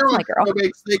there. Definitely, girl.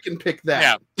 They can pick that.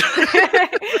 Yeah.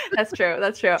 That's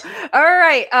true. All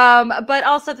right. But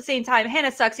also at the same time,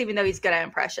 Hannah sucks even though he's good at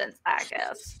impressions, I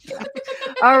guess.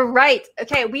 All right.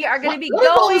 Okay, we are going to be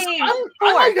going. I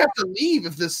might have to leave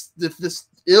if this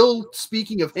ill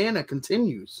speaking of Hannah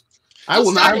continues. I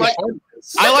will not.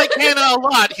 I like Hannah a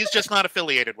lot. He's just not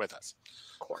affiliated with us.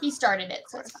 He started it,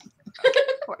 so it's fine.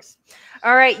 Of course.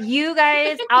 All right, you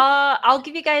guys. I'll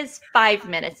give you guys 5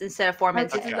 minutes instead of 4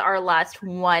 minutes. Okay. This is our last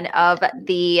one of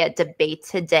the debate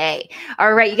today.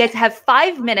 All right, you guys have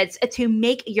 5 minutes to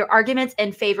make your arguments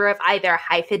in favor of either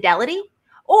High Fidelity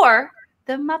or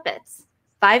the Muppets.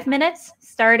 5 minutes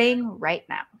starting right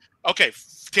now. Okay.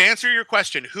 To answer your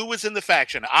question, who was in the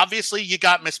faction? Obviously, you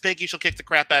got Miss Piggy. She'll kick the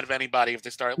crap out of anybody if they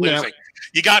start losing. Yeah.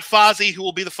 You got Fozzie, who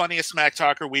will be the funniest smack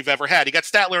talker we've ever had. You got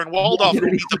Statler and Waldorf, who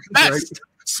will be the best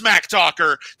smack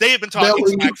talker. They have been talking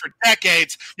smack for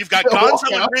decades. You've got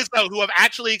Gonzo and Rizzo, who have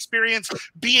actually experienced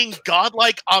being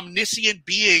godlike, omniscient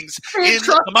beings in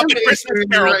the Muppet Christmas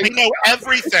Carol. They know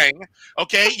everything.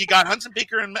 Okay, you got Hudson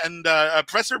Beaker and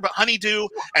Professor Honeydew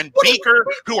and Beaker,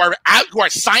 who are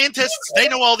scientists. They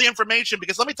know all the information.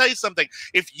 Because let me tell you something: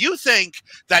 if you think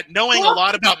that knowing a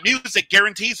lot about music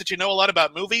guarantees that you know a lot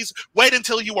about movies, wait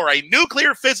until you are a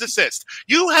nuclear physicist.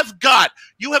 You have got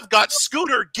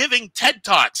Scooter giving TED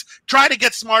Talks. Try to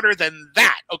get smarter than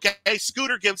that, okay?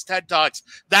 Scooter gives TED Talks.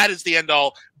 That is the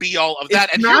end-all, be-all of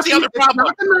that. And here's the other problem.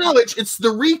 It's not the knowledge, it's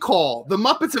the recall. The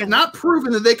Muppets have not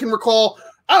proven that they can recall,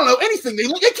 I don't know, anything. They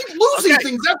keep losing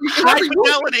things every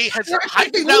Fidelity has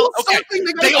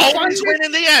they always win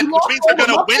in the end, which means they're going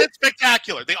to win it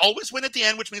spectacular. They always win at the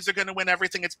end, which means they're going to win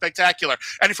everything at spectacular.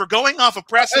 And if we're going off of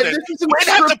precedent, when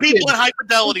have the people in High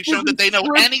Fidelity shown that they know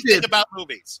anything about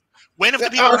movies? When have the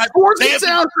people scores and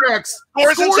soundtracks?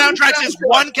 Scores and soundtracks is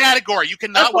one category. You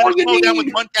cannot win a Schmodown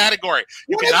with one category.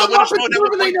 You cannot win a Schmodown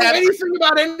with one category. Anything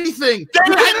about anything. They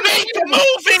make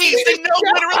movies. They know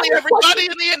literally everybody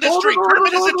in the industry.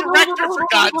 Kermit is a director, for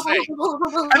God's sake.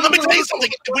 And let me tell you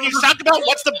something. When you talk about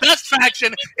what's the best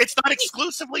faction, it's not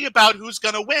exclusively about who's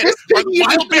going to win. The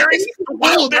Wildberries are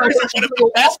one of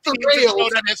the best teams in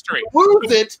Schmodown history.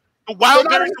 Prove it. The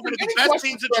Wildberries are one of the best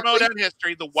teams in Schmodown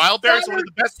history. The Wildberries are one of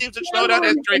the best teams in Schmodown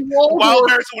history. The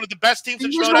Wildberries are one of the best teams in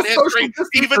Schmodown history,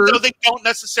 even though they don't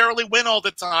necessarily win all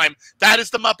the time. That is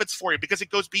the Muppets for you, because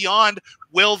it goes beyond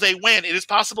will they win. It is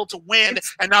possible to win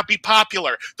and not be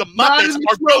popular. The Muppets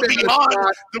go beyond.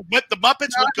 The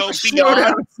Muppets will go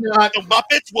beyond. The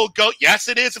Muppets will go. Yes,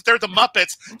 it is. If they're the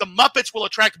Muppets will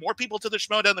attract more people to the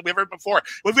Schmodown than we've ever before.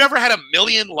 Have we ever had 1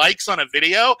 million likes on a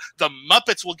video? The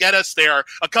Muppets will get us there.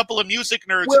 A couple of music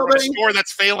nerds who are in a store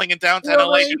that's failing in downtown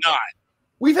LA do not.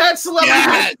 We've had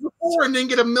celebrities before and didn't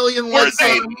get 1 million likes. Were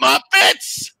they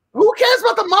Muppets? Who cares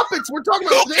about the Muppets? We're talking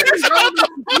about Who cares about the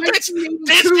Muppets?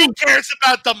 Disney cares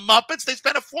about the Muppets. They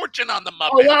spent a fortune on the Muppets.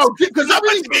 Oh, wow. The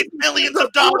Muppets made millions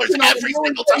of dollars every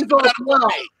single time they put out a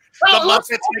movie. The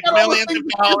Muppets make millions of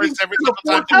dollars every single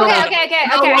time. Okay.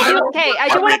 I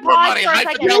do want to pause for a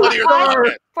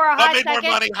second. For a hot second. Made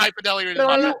more money, High Fidelity or the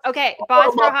Muppets? Okay,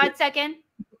 pause for a hot second.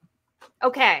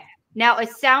 Okay, now it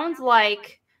sounds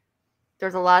like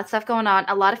there's a lot of stuff going on,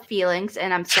 a lot of feelings,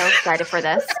 and I'm so excited for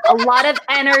this. A lot of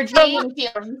energy,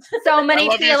 so many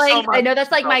feelings. I know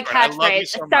that's like my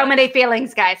catchphrase. So many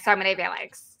feelings, guys. So many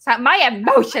feelings. My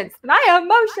emotions.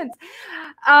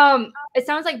 It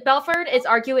sounds like Belford is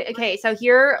arguing. Okay, so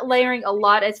you're layering a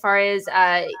lot as far as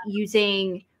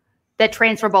using the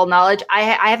transferable knowledge.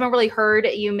 I haven't really heard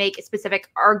you make specific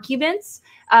arguments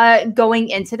going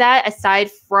into that, aside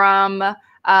from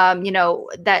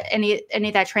that any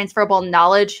of that transferable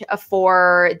knowledge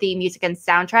for the music and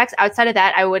soundtracks. Outside of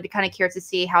that, I would kind of curious to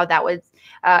see how that would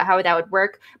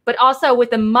work. But also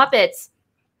with the Muppets,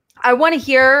 I want to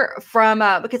hear from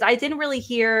because I didn't really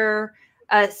hear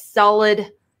a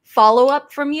solid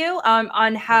follow-up from you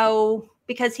on how,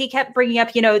 because he kept bringing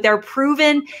up, they're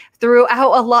proven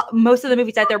throughout most of the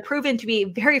movies that they're proven to be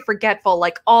very forgetful,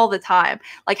 like all the time.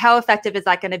 Like, how effective is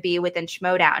that going to be within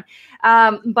Schmodown?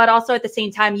 But also at the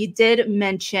same time, you did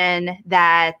mention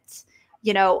that,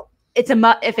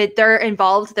 they're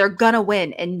involved, they're going to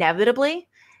win inevitably.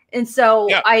 And so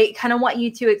I kind of want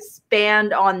you to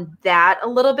expand on that a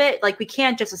little bit. Like, we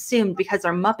can't just assume because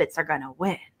our Muppets are going to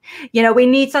win. We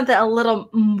need something a little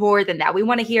more than that. We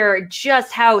want to hear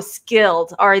just how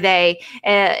skilled are they,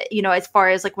 as far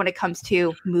as like when it comes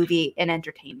to movie and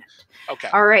entertainment. Okay.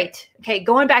 All right. Okay.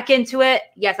 Going back into it.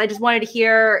 Yes. I just wanted to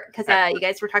hear, because you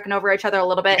guys were talking over each other a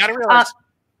little bit. You gotta realize,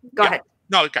 go ahead.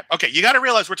 No, okay. You got to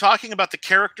realize we're talking about the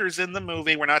characters in the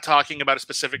movie. We're not talking about a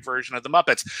specific version of the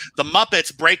Muppets. The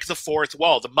Muppets break the fourth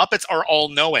wall. The Muppets are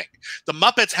all-knowing. The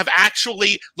Muppets have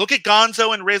actually, look at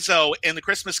Gonzo and Rizzo in The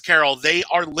Christmas Carol. They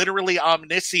are literally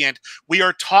omniscient. We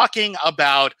are talking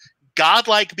about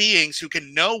godlike beings who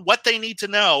can know what they need to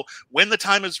know when the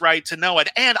time is right to know it.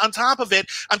 And on top of it,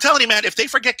 I'm telling you, man, if they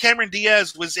forget Cameron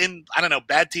Diaz was in, I don't know,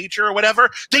 Bad Teacher or whatever,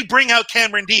 they bring out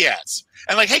Cameron Diaz.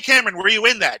 And like, hey, Cameron, were you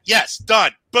in that? Yes,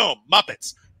 done. Boom.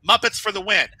 Muppets. Muppets for the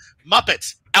win.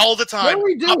 Muppets all the time. What are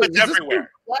we doing? Muppets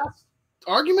everywhere.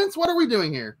 Arguments? What are we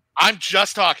doing here? I'm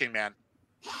just talking, man.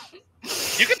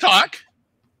 You can talk.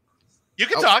 You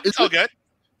can talk. It's all good.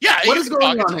 Yeah. What is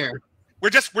going on here? We're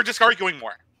just arguing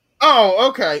more. Oh,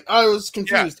 okay. I was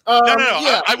confused. Yeah. No.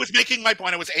 Yeah. I was making my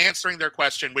point. I was answering their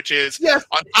question, which is yes,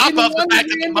 on top of the fact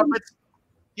that the Muppets.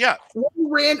 Yeah.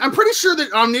 I'm pretty sure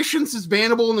that omniscience is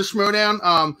bannable in the Schmodown.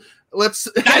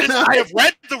 I have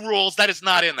read the rules. That is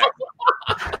not in there.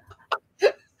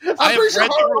 I have read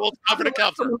the rules cover to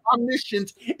cover.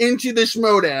 Omniscient into the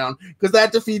Schmodown, because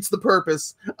that defeats the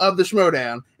purpose of the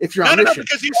Schmodown. If you're omniscient, no,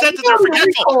 because you said that they're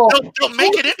forgetful. They'll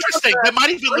make it interesting. They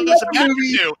might even lose a match or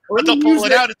two, but they'll pull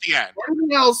it out at the end.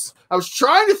 Anything else? I was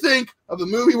trying to think of the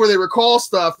movie where they recall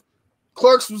stuff.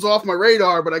 Clerks was off my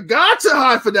radar, but I got to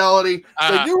High Fidelity.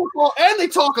 They do recall, and they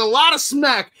talk a lot of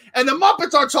smack. And the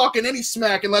Muppets aren't talking any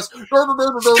smack unless Statler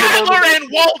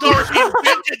and Waldorf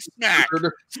invented smack.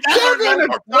 Statler and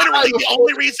Waldorf, literally the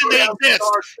only reason they exist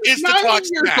is to talk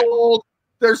smack.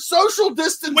 They're social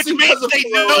distancing, which means they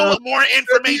know more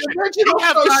information. You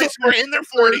have guys who are in their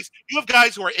 40s. You have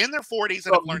guys who are in their 40s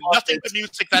and have learned nothing but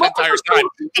music that entire time.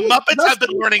 The Muppets have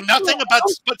been learning nothing about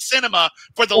cinema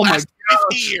for the last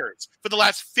 50 years. For the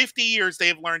last 50 years,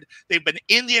 they've been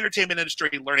in the entertainment industry,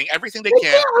 learning everything they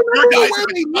can. Your guys have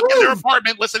been stuck in their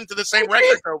apartment listening to the same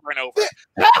records over and over.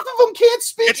 Half of them can't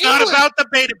speak It's not about the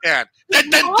beta band. That's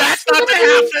not the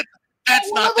half that.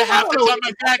 That's not the half that's on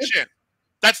my faction.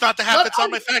 That's not the half that's on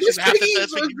my faction. The half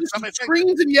that's on my faction.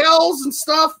 Screams and yells and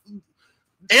stuff.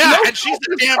 Yeah, and she's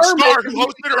the damn star who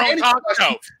hosted her own talk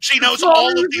show. She knows all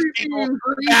of these people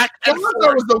back and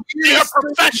forth. They are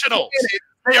professionals.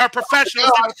 They are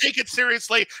professionals. They will take it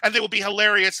seriously, and they will be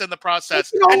hilarious in the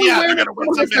process. And yeah, they're going to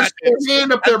win some matches. And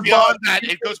beyond that,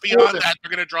 it goes beyond that. They're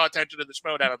going to draw attention to the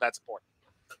Schmodown, and that's important.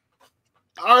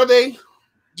 Are they?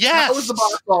 Yes. How was the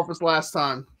box office last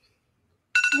time?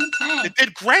 Okay. It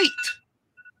did great.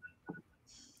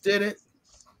 Did it?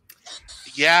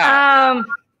 Yeah.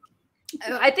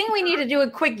 I think we need to do a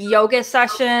quick yoga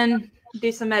session,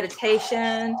 do some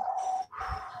meditation,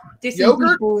 do some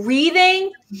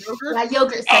breathing.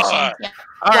 Yogurt session. Yeah.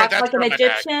 All right, like an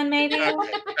Egyptian, maybe.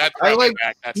 I like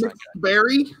mixed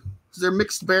berry. Is there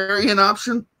mixed berry an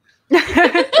option?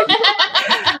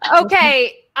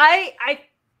 Okay,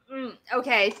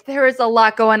 Okay, there is a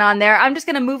lot going on there. I'm just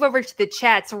going to move over to the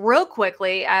chats real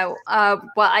quickly while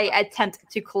I attempt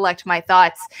to collect my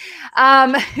thoughts.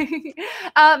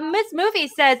 Miss Movie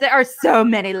says there are so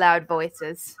many loud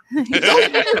voices.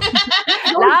 Loud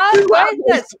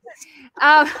voices.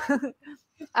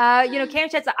 Cam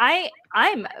says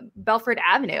I'm Belford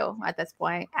Avenue at this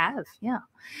point. Yeah.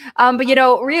 But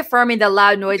reaffirming the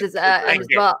loud noises as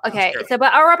well. Okay. So,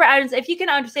 but Robert Adams, if you can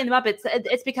understand the Muppets,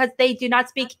 it's because they do not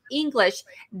speak English.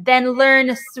 Then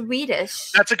learn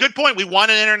Swedish. That's a good point. We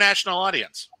want an international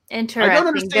audience. Interesting. I don't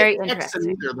understand very accent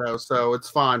interesting either, though, so it's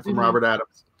fine from Robert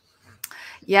Adams.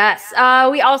 Yes.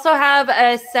 We also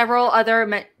have several other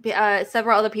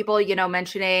people,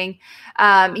 mentioning,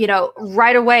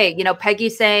 right away, Peggy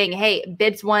saying, "Hey,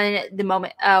 Bibbs won the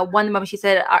moment she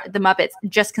said the Muppets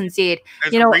just concede."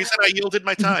 There's a reason I yielded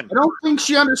my time. I don't think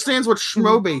she understands what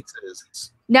Schmobates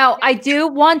is. Now, I do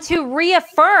want to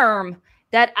reaffirm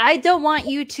that I don't want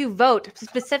you to vote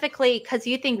specifically because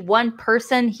you think one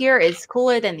person here is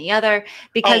cooler than the other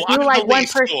because you like one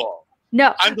person. Cool.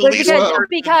 No, I'm the least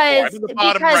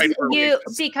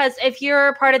because if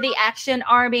you're part of the Action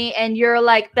Army and you're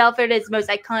like Belford is the most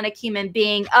iconic human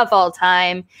being of all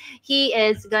time, he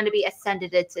is going to be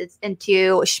ascended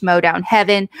into Schmodown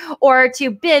heaven, or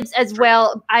to Bibbs as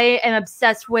well. I am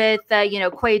obsessed with Quay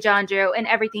and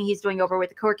everything he's doing over with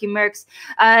the Quirky Mercs.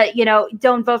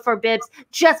 Don't vote for Bibbs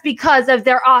just because of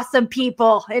their awesome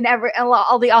people and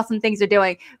all the awesome things they're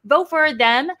doing. Vote for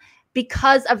them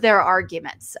because of their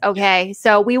arguments. Okay.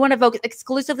 So we want to focus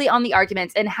exclusively on the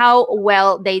arguments and how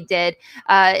well they did,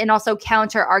 and also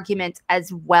counter arguments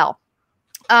as well.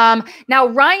 Now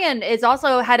Ryan is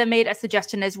also had made a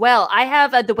suggestion as well. I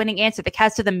have the winning answer, the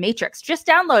cast of the Matrix. Just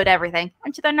download everything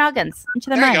into their noggins, into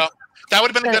their minds. There you go. That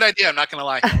would have been a good idea. I'm not going to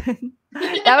lie.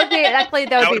 that would be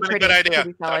a good idea.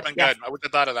 That would have been good. I wouldn't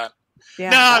have thought of that. Yeah,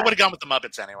 no, I would have gone with the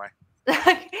Muppets anyway.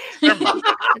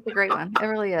 It's a great one. It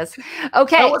really is.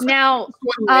 Okay, now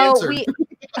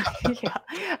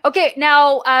Okay,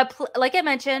 now like I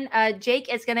mentioned,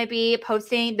 Jake is going to be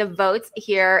posting the votes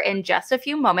here in just a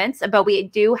few moments, but we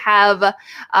do have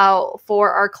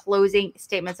for our closing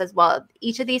statements as well.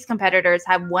 Each of these competitors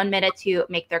have 1 minute to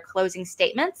make their closing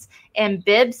statements. And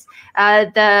Bibbs,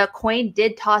 the coin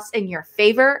did toss in your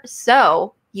favor,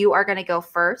 so you are going to go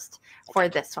first for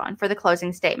this one, for the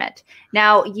closing statement.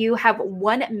 Now, you have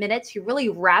 1 minute to really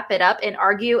wrap it up and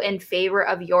argue in favor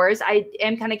of yours. I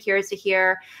am kind of curious to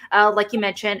hear, like you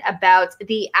mentioned, about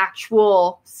the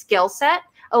actual skill set,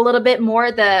 a little bit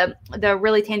more, the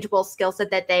really tangible skill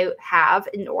set that they have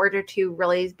in order to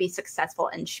really be successful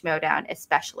in Schmodown,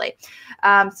 especially.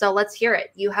 So let's hear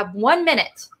it. You have 1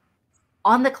 minute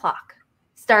on the clock,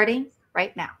 starting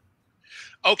right now.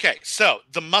 Okay, so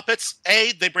the Muppets,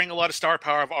 they bring a lot of star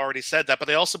power. I've already said that, but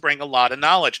they also bring a lot of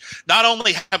knowledge. Not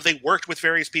only have they worked with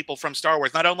various people from Star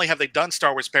Wars, not only have they done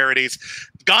Star Wars parodies,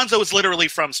 Gonzo is literally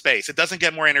from space. It doesn't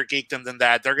get more inner geekdom than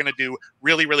that. They're going to do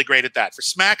really, really great at that. For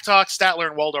Smack Talk, Statler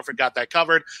and Waldorf have got that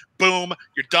covered. Boom,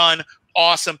 you're done.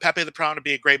 Awesome. Pepe the Prawn to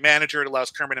be a great manager. It allows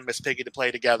Kermit and Miss Piggy to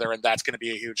play together, and that's going to be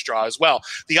a huge draw as well.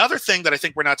 The other thing that I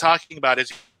think we're not talking about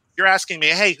is you're asking me,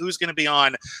 hey, who's going to be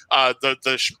on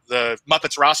the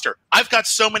Muppets roster? I've got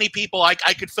so many people, I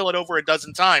could fill it over a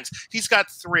dozen times. He's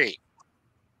got 3.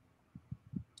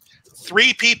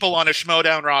 3 people on a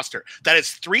Schmodown roster. That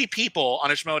is 3 people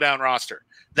on a Schmodown roster.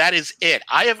 That is it.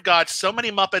 I have got so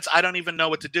many Muppets, I don't even know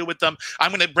what to do with them.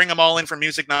 I'm going to bring them all in for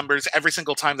music numbers every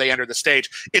single time they enter the stage.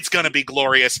 It's going to be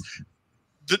glorious.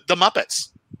 The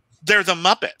Muppets. They're the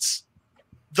Muppets.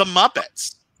 The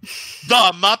Muppets.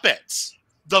 The Muppets.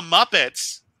 The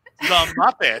Muppets, the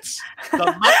Muppets, the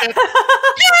Muppets.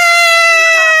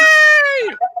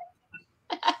 Yay!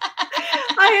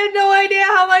 I had no idea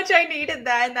how much I needed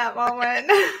that in that moment.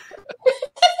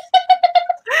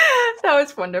 That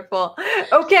was wonderful.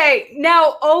 Okay,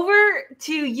 now over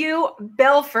to you,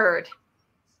 Belford.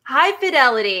 High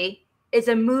Fidelity is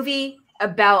a movie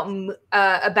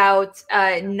about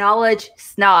knowledge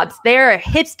snobs. They're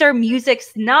hipster music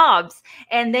snobs,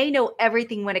 and they know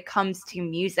everything when it comes to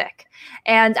music.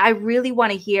 And I really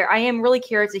want to hear, I am really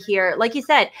curious to hear, like you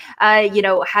said,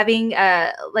 having,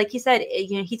 like you said,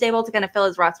 he's able to kind of fill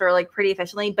his roster like pretty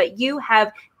efficiently, but you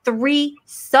have 3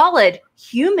 solid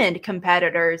human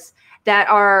competitors that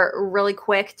are really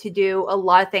quick to do a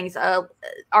lot of things,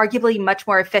 arguably much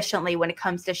more efficiently when it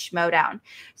comes to Schmodown.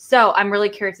 So I'm really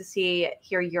curious to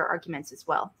hear your arguments as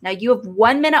well. Now you have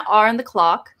 1 minute on the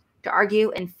clock to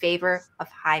argue in favor of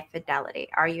High Fidelity.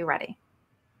 Are you ready?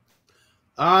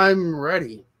 I'm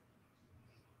ready.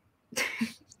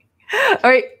 All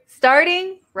right,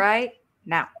 starting right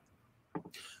now.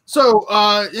 So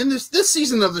in this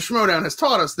season of the Schmodown has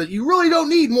taught us that you really don't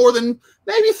need more than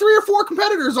maybe 3 or 4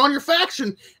 competitors on your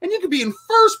faction, and you could be in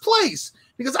first place.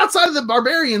 Because outside of the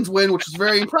Barbarians win, which is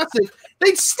very impressive,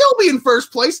 they'd still be in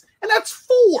first place, and that's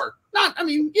 4.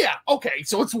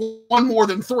 So it's 1 more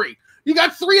than 3. You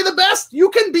got 3 of the best. You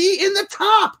can be in the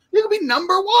top. You can be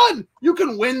number 1. You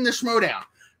can win the Schmodown.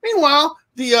 Meanwhile,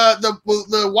 the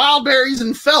Wildberries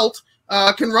and Felt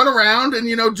can run around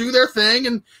and do their thing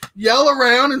and yell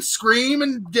around and scream,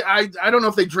 and I don't know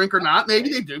if they drink or not. Maybe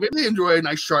they do. Maybe they enjoy a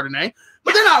nice Chardonnay,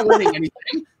 but they're not winning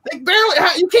anything. They barely.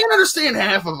 You can't understand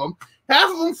half of them.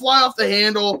 Half of them fly off the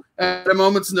handle at a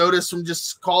moment's notice from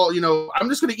just I'm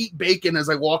just going to eat bacon as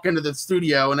I walk into the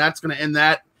studio, and that's going to end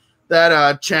that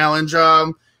challenge.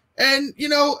 And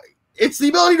it's the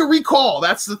ability to recall.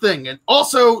 That's the thing. And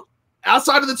also,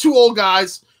 outside of the 2 old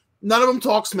guys, none of them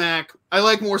talk smack. I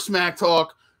like more smack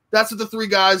talk. That's what the 3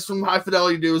 guys from High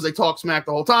Fidelity do, is they talk smack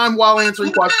the whole time while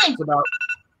answering questions about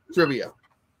trivia.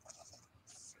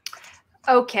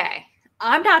 Okay,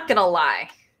 I'm not gonna lie.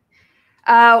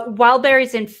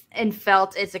 Wildberries and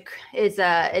Felt is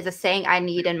a saying I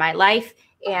need in my life,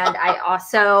 and I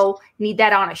also need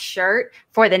that on a shirt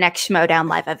for the next Schmodown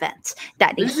live event.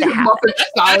 That needs to happen.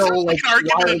 That's an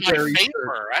argument in my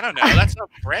favor. I don't know. That's not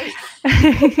great.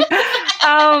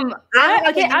 I'm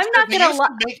not gonna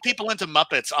make people into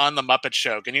Muppets on the Muppet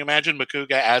Show. Can you imagine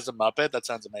Makuga as a Muppet? That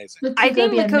sounds amazing. I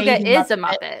think Makuga is a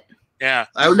Muppet. Yeah,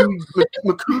 I would need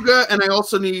Makuga, and I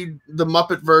also need the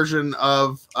Muppet version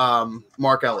of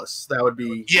Mark Ellis. That would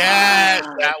be that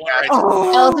one.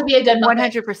 Ellis would be a good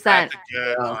 100%.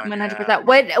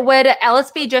 100%. Would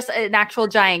Ellis be just an actual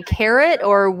giant carrot,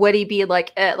 or would he be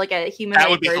like a human?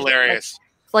 That would be hilarious.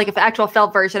 Like an actual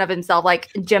felt version of himself, like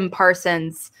Jim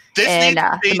Parsons in the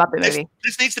Muppet movie.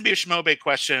 This needs to be a Schmobait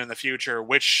question in the future.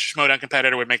 Which Schmodown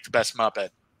competitor would make the best Muppet?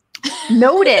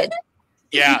 Noted.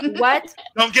 Yeah. What?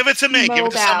 Don't give it to me. Give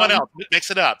it to someone else.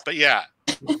 Mix it up. But yeah.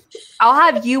 I'll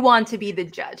have you on to be the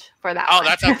judge for that. Oh,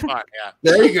 that sounds fun. Yeah.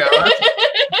 There you go.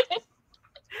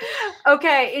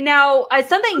 Okay. Now,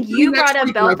 something you brought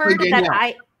up, Belford,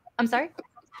 that I'm sorry?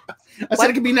 I said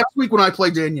it could be next week when I play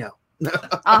Danielle. We'll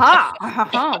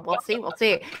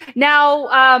see. Now,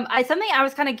 something I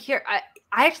was kind of curious. I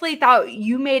actually thought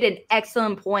you made an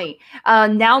excellent point.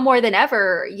 Now more than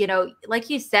ever, like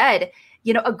you said,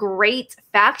 a great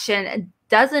faction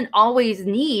doesn't always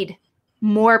need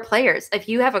more players. If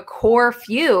you have a core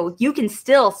few, you can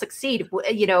still succeed,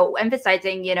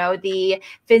 emphasizing, the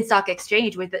Finstock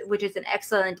Exchange, which is an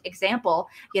excellent example,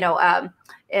 I'm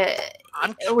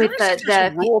with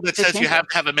the rule that says you have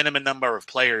to have a minimum number of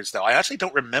players, though. I actually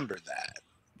don't remember that.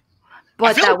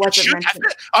 But that wasn't mentioned.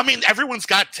 I mean, everyone's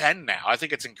got 10 now. I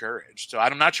think it's encouraged. So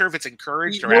I'm not sure if it's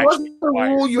encouraged or actually wasn't the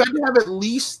rule. You had to have at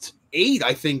least 8,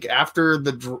 I think, after.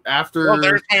 Well,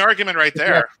 there's my argument right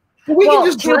there. We can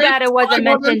just too bad it wasn't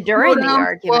mentioned during the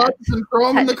argument. And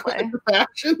throw them in the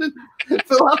faction and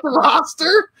fill out the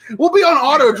roster. We'll be on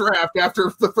auto draft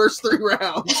after the first 3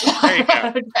 rounds. There you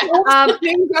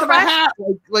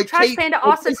go. Trash Panda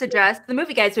also suggests the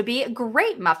movie guys would be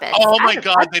great Muppets. Oh my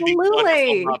god, absolutely.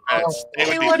 They'd be wonderful Muppets.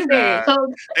 They would be. They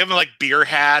have like beer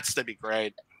hats. That'd be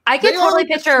great. I could totally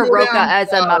picture Roka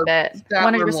as a Muppet,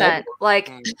 100%.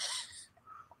 Like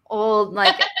old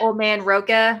man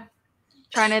Roka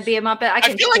trying to be a Muppet. I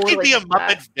feel like he'd be a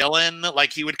Muppet villain.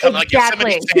 Like he would come, exactly.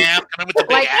 like Yosemite Sam, come in with the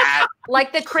big hat,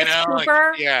 like the Chris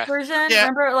Cooper version. Yeah.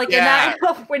 Remember, in that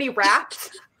when he raps.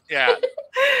 Yeah.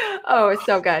 Oh, it's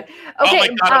so good. Okay. Oh my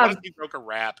god, I want to see Roka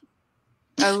rap.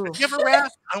 Oh, have you ever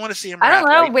rap? I want to see him. I don't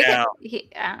know. Right we can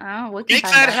make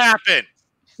that happen.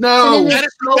 No, that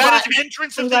is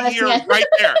entrance of the year right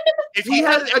there. If he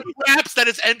raps, that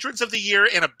is entrance of the year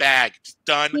in a bag. Just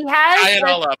done. He has tie it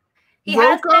all up. He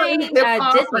has sang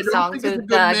Disney songs with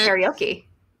karaoke.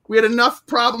 We had enough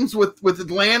problems with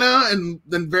Atlanta and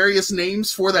then various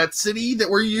names for that city that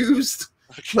were used.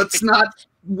 Okay. Let's not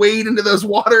wade into those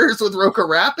waters with Roka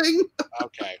rapping.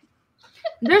 Okay.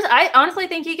 I honestly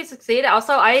think he could succeed.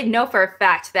 Also, I know for a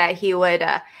fact that he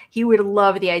would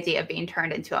love the idea of being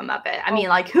turned into a Muppet. I mean,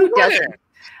 who doesn't?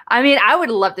 I mean, I would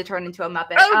love to turn into a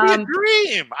Muppet. That would be a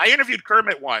dream. I interviewed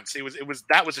Kermit once.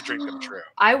 That was a dream come true.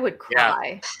 I would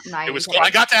cry. Yeah. It was cool.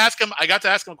 I got to ask him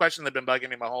a question that's been bugging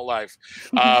me my whole life,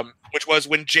 which was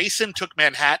when Jason took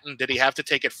Manhattan, did he have to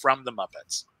take it from the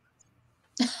Muppets?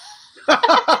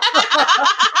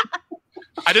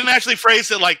 I didn't actually phrase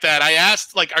it like that. I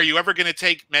asked, are you ever going to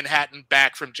take Manhattan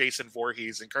back from Jason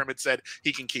Voorhees? And Kermit said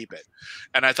he can keep it.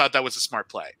 And I thought that was a smart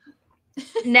play.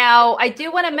 Now, I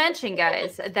do want to mention,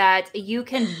 guys, that you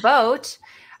can vote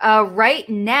right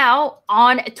now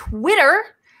on Twitter.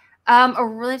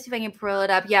 Really see if I can pull it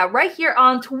up. Yeah, right here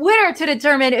on Twitter to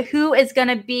determine who is going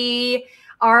to be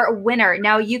our winner.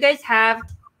 Now, you guys have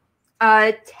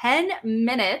 10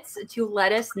 minutes to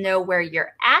let us know where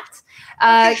you're at.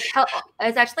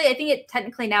 It's actually, I think it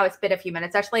technically now it's been a few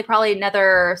minutes. Actually, probably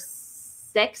another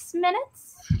 6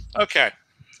 minutes. Okay.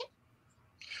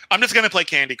 I'm just going to play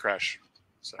Candy Crush.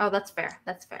 So. Oh, that's fair.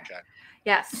 That's fair. Okay.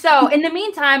 Yeah. So in the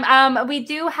meantime, we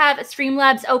do have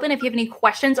Streamlabs open. If you have any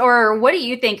questions, or what do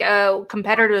you think,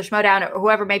 competitor to Schmoedown, or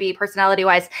whoever, maybe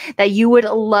personality-wise, that you would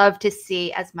love to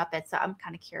see as Muppets? So I'm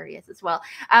kind of curious as well.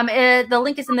 The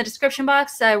link is in the description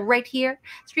box right here.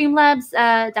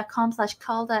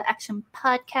 Streamlabs.com/call-to-action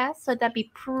podcast. So that'd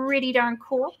be pretty darn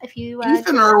cool if you.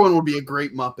 Ethan Irwin would be a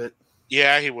great Muppet.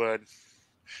 Yeah, he would.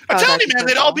 I'm telling you, man,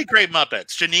 they'd all be great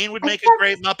Muppets. Janine would make a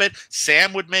great Muppet.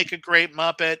 Sam would make a great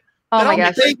Muppet. Oh my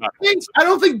gosh! I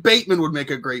don't think Bateman would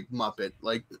make a great Muppet.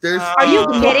 Like, there's. Are you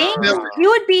kidding? You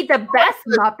would be the best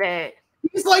Muppet.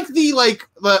 He's like the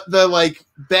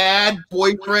bad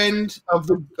boyfriend of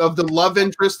the love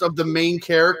interest of the main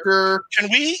character. Can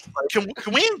we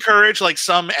encourage like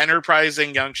some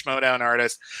enterprising young Schmoedown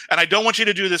artist? And I don't want you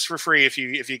to do this for free if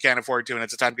you can't afford to, and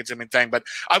it's a time consuming thing. But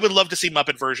I would love to see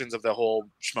Muppet versions of the whole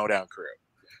Schmoedown crew.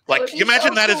 Like, can you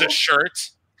imagine that as a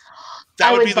shirt?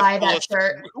 I would buy that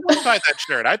shirt. Who would buy that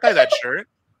shirt? I'd buy that shirt.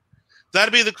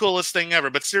 That'd be the coolest thing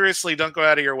ever. But seriously, don't go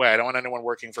out of your way. I don't want anyone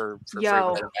working for free. I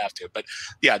don't have to. But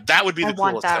yeah, that would be the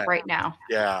coolest thing. I want that right now.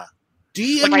 Yeah.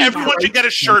 Like everyone should get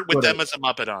a shirt with them as a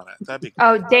Muppet on it. That'd be cool.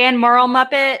 Oh, Dan Murrell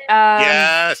Muppet.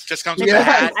 Yes, just comes with a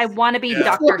hat. I want to be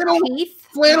Dr. Teeth.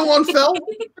 Flannel on film.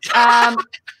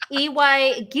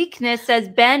 EY Geekness says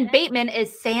Ben Bateman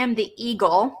is Sam the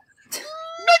Eagle.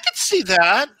 I could see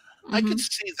that. I can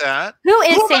see that. Who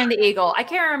is Sam the Eagle? I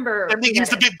can't remember. I mean, he's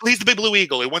the big blue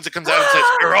eagle. Once it comes out and says,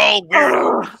 "You're all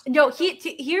weird." No, he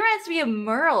reminds me of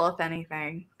Merle, if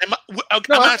anything. Let me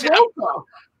ask you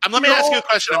a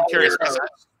question. I'm curious.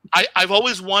 I've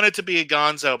always wanted to be a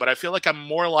Gonzo, but I feel like I'm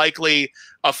more likely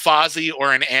a Fozzie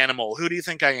or an animal. Who do you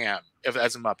think I am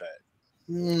as a Muppet?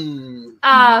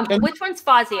 Which one's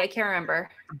Fozzie? I can't remember.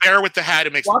 Bear with the hat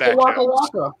who makes the bad jokes.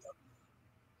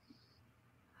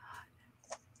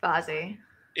 Fozzie.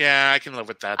 Yeah, I can live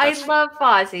with that. I love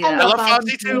Fozzie. I love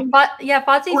Fozzie too. Yeah,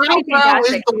 Fozzie's pretty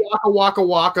fantastic. Is the Waka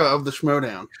Waka of the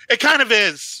Schmoedown. It kind of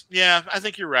is. Yeah, I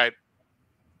think you're right.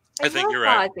 I think you're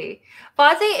right.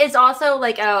 Fozzie is also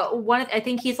like one. I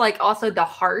think he's like also the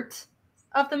heart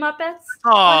of the Muppets.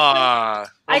 I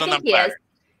think he is.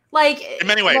 Like in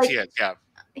many ways, he is. Yeah.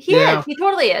 He is. He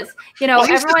totally is. You know,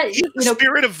 everyone. He's the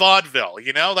spirit of vaudeville.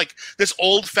 You know, like this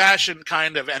old-fashioned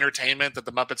kind of entertainment that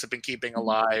the Muppets have been keeping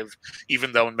alive,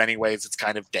 even though in many ways it's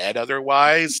kind of dead.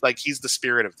 Otherwise, like he's the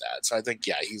spirit of that. So I think,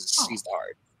 he's the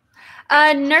heart.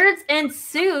 Nerds in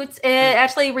Suits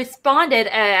actually responded.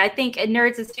 I think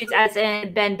Nerds in Suits, as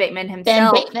in Ben Bateman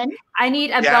himself. Ben Bateman. I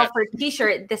need a Belford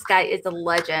T-shirt. This guy is a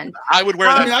legend. I would wear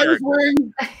that shirt.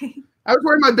 I was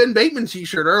wearing my Ben Bateman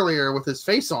T-shirt earlier with his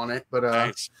face on it, but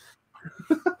nice.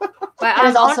 But it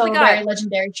was also a very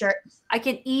legendary shirt. I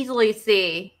can easily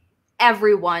see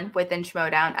everyone within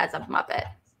Schmoedown as a Muppet,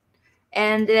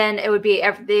 and then it would be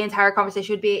the entire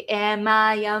conversation would be, "Am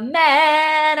I a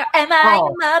man or am I a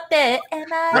Muppet?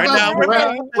 Am I right now,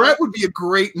 Brett would be a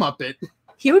great Muppet.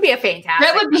 He would be a fantastic.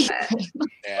 That would be.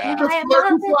 Yeah.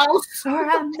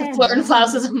 Flirtin'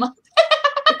 Flaus is a Muppet.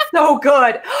 So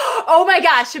good. Oh my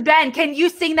gosh, Ben, can you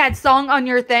sing that song on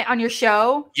your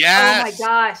show? Yes. Oh my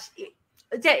gosh.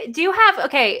 Do you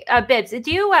have Bibbs?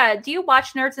 Do you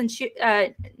watch Nerds and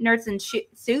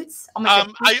Suits?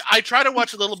 I try to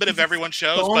watch a little bit of everyone's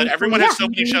shows, but everyone has so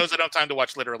many shows I don't have time to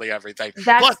watch literally everything.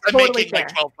 That's Plus, I'm totally making fair.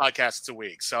 like 12 podcasts a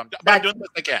week, so I'm doing this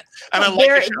again. And I like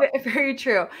the show. Very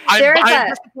true.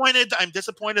 I'm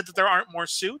disappointed that there aren't more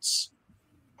suits.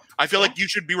 I feel like you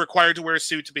should be required to wear a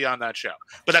suit to be on that show.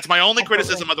 But that's my only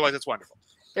criticism. Otherwise, it's wonderful.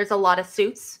 There's a lot of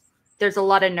suits. There's a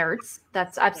lot of nerds.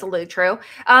 That's absolutely true.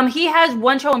 He has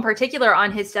one show in particular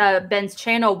on his Ben's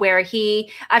channel where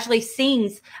he actually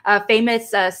sings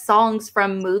famous songs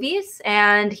from movies,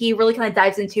 and he really kind of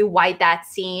dives into why that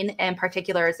scene in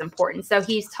particular is important. So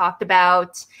he's talked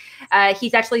about,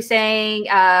 he's actually saying,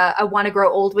 "I Want to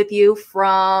Grow Old with You"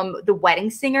 from The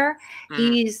Wedding Singer.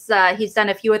 He's done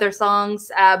a few other songs,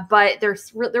 but they're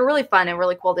really fun and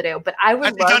really cool to do. But I would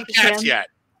Has he done Cats yet?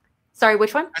 Sorry,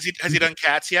 which one? Has he done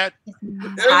Cats yet?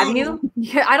 Have you?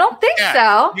 Yeah, I don't think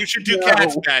so. You should do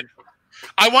Cats, Ben.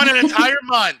 I want an entire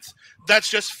month that's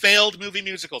just failed movie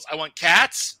musicals. I want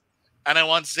Cats, and I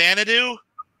want Xanadu.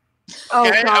 Oh,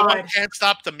 okay? God. I want Can't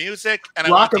Stop the Music, and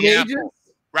Rock I of want Ages.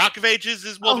 Rock of Ages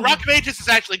is Rock of Ages is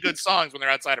actually good songs when they're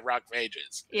outside of Rock of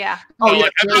Ages. Yeah. So,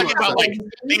 like, I'm talking about like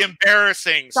the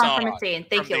embarrassing song from a scene.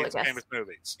 Thank you, Lucas. Famous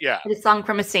movies. Yeah. The song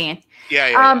from a scene.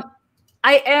 Yeah.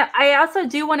 I also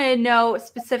do want to know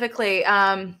specifically,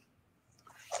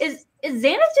 is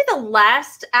Xanadu the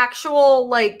last actual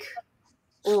like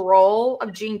role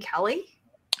of Gene Kelly?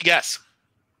 Yes.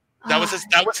 That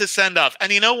was his send off.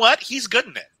 And you know what? He's good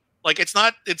in it. Like it's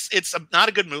not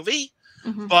a good movie,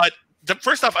 but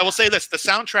first off, I will say this: the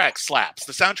soundtrack slaps.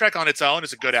 The soundtrack on its own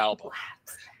is a good album.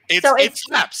 It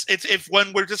slaps. It's if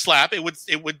one were to slap, it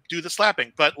would do the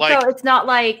slapping. But like, so it's not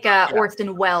like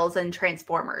Orson Welles and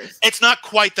Transformers. It's not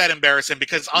quite that embarrassing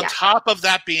because on top of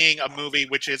that being a movie,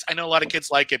 which is I know a lot of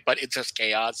kids like it, but it's just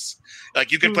chaos.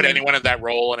 Like you could put anyone in that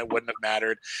role and it wouldn't have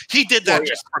mattered. He did that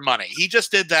just for money. He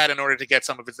just did that in order to get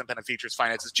some of his independent features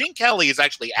finances. Gene Kelly is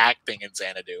actually acting in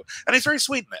Xanadu, and he's very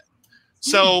sweet in it.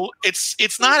 So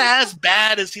it's not as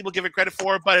bad as people give it credit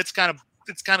for, but it's kind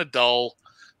of dull.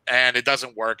 And it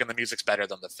doesn't work, and the music's better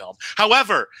than the film.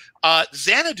 However,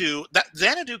 Xanadu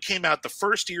came out the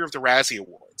first year of the Razzie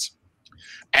Awards,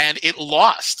 and it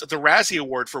lost the Razzie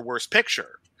Award for Worst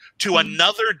Picture to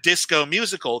another disco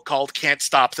musical called Can't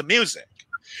Stop the Music,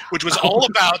 which was all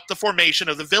about the formation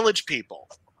of the Village People.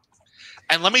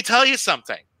 And let me tell you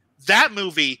something. That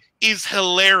movie is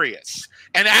hilarious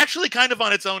and actually kind of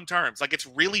on its own terms. Like, it's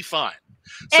really fun.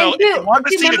 So if you want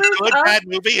to see a good bad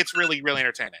movie, it's really, really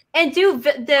entertaining. And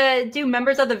do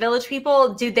members of the Village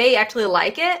People, do they actually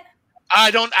like it?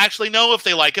 I don't actually know if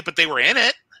they like it, but they were in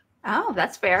it. Oh,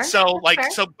 that's fair. So but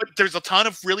there's a ton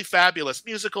of really fabulous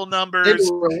musical numbers.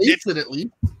 They released it at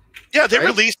least. Yeah, they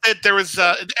released it. There was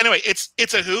anyway,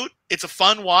 it's a hoot. It's a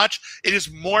fun watch. It is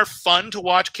more fun to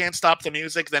watch Can't Stop the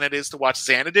Music than it is to watch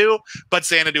Xanadu, but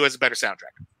Xanadu has a better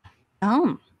soundtrack.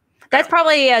 Oh. That's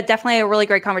probably definitely a really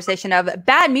great conversation of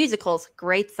bad musicals,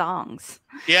 great songs.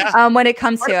 Yeah. When it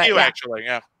comes to it. Actually,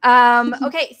 yeah.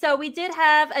 Okay, so we did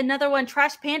have another one,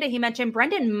 Trash Panda. He mentioned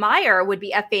Brendan Meyer would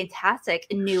be a fantastic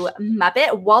new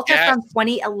Muppet. Walter from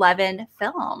 2011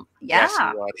 film. Yeah. Yes, he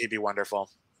would. He'd be wonderful.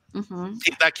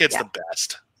 That kid's the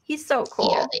best. He's so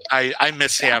cool. Yeah. I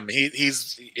miss him. I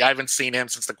haven't seen him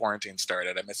since the quarantine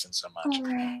started. I miss him so much.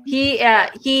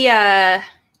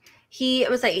 He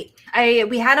was like,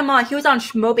 we had him on. He was on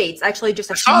Schmobates actually just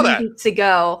a few weeks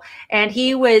ago, and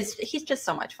he's just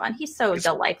so much fun. He's so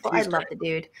delightful. I love the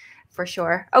dude for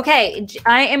sure. Okay,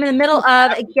 I am in the middle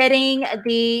of getting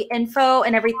the info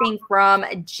and everything from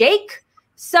Jake,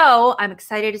 so I'm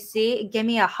excited to see. Give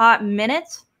me a hot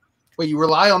minute. Wait, you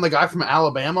rely on the guy from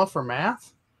Alabama for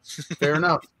math? Fair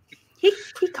enough. He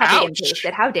copied and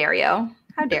pasted. How dare you?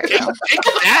 How dare you? Take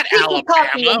that,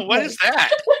 Alabama. What is that?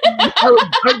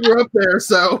 I grew up there,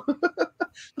 so.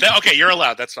 Okay, you're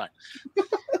allowed. That's fine.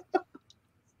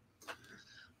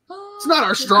 It's not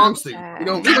our strong suit. We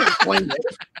don't claim it.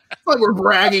 It's like we're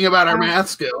bragging about our math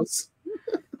skills.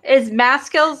 Is math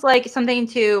skills like something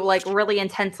to like really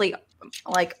intensely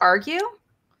like argue?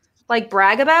 Like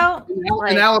brag about?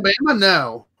 In Alabama,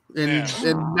 no. In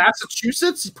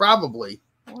Massachusetts, probably.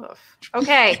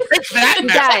 Okay. Take that,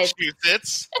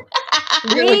 Massachusetts.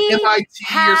 Like MIT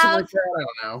or something like that. I don't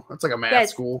know. That's like a math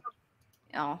school.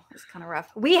 Oh, it's kind of rough.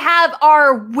 We have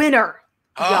our winner.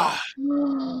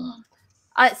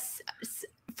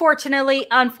 Fortunately,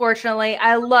 unfortunately,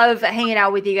 I love hanging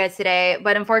out with you guys today,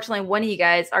 but unfortunately, one of you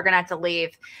guys are going to have to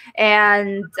leave.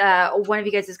 And one of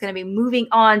you guys is going to be moving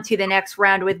on to the next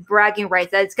round with bragging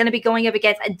rights. It's going to be going up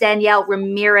against Danielle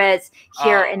Ramirez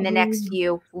here in the next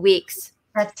few weeks.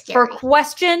 That's scary. For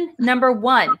question number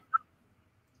 1,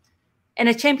 in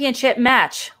a championship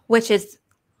match, which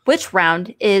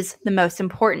round is the most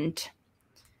important?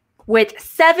 With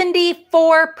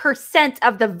 74%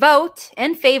 of the vote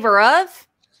in favor of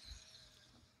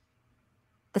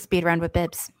the speed round with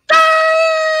Bibs.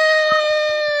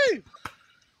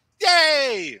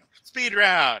 Yay! Speed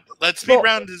round. Speed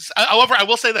round is. However, I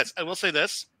will say this.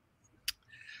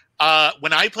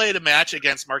 When I played a match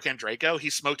against Mark Andraco, he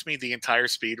smoked me the entire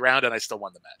speed round, and I still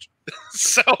won the match.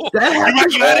 So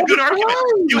you had a good argument.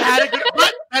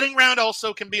 But betting round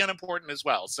also can be unimportant as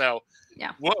well. So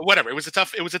yeah, whatever. It was a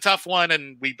tough one,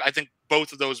 and I think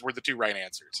both of those were the two right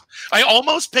answers. I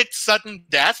almost picked sudden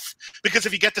death because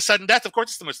if you get to sudden death, of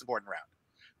course, it's the most important round.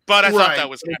 But I thought that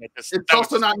was kind of just. It's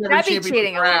also not in every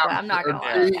championship round. I'm not going to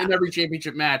lie. In every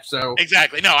championship match, so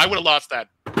exactly. No, I would have lost that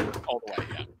all the way.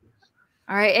 Yeah.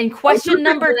 All right, and question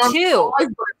number 2.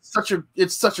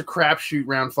 It's such a crapshoot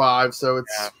round 5, so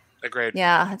it's agreed.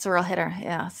 Yeah, it's a real hitter.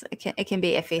 Yeah, it can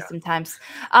be iffy sometimes.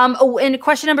 And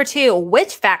question number 2: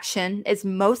 which faction is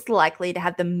most likely to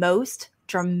have the most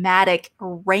dramatic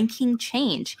ranking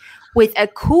change with a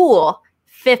cool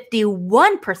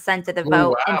 51% of the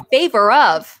vote in favor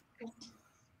of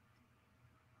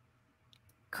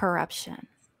corruption.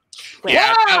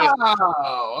 Yeah,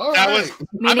 wow. that was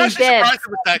meaning Bibbs.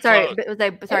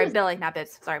 Sorry, Billy, not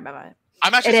Bibbs. Sorry, my bad.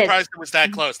 I'm actually surprised it was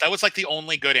that close. That was like the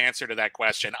only good answer to that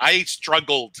question. I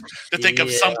struggled to think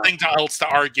of something else to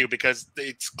argue because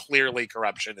it's clearly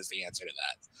corruption is the answer to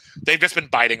that. They've just been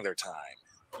biding their time.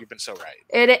 You've been so right.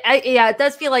 It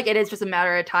does feel like it is just a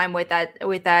matter of time with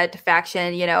that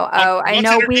faction. You know, I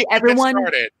know everyone.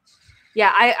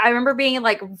 Yeah, I remember being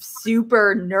like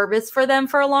super nervous for them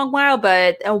for a long while,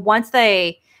 but once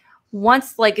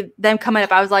like them coming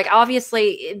up, I was like,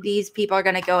 obviously these people are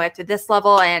going to go up to this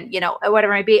level, and you know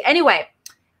whatever it might be. Anyway,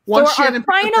 for our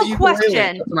final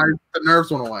question, the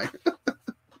nerves went away.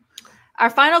 Our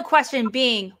final question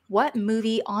being, what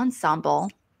movie ensemble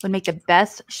would make the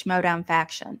best Schmoedown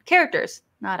faction? Characters,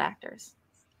 not actors.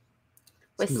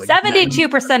 With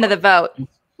 72% of the vote.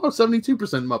 Oh, 72%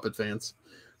 Muppet fans.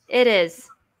 It is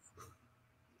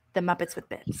the Muppets with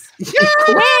Bits. Winning!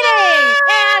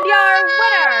 And your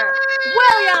winner,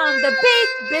 William the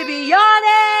Beast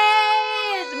Bibbiani,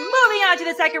 is moving on to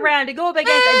the second round to go up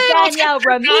against Danielle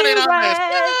Ramirez.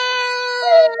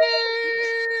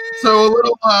 So a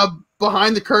little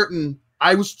behind the curtain,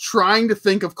 I was trying to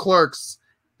think of Clerks.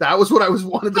 That was what I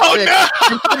wanted to pick. No!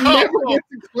 I never get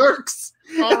to Clerks.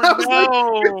 Oh, I was like,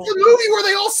 it's a movie where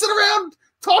they all sit around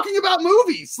talking about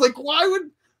movies. Like, why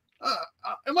would...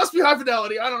 it must be High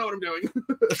Fidelity. I don't know what I'm doing.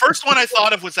 The first one I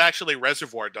thought of was actually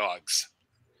Reservoir Dogs,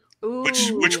 which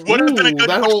would have been a good.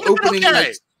 That whole opening.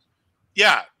 Okay.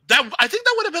 Yeah, I think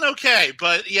that would have been okay.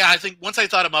 But yeah, I think once I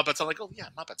thought of Muppets, I'm like, oh yeah,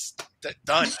 Muppets.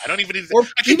 Done. I don't even need to.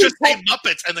 I can just say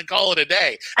Muppets and then call it a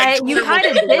day. You kind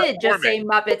of did just say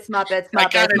Muppets.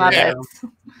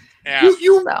 Yeah. You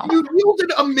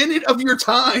yielded a minute of your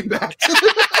time back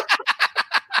to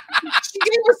She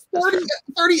gave us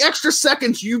 30 extra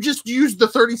seconds. You just used the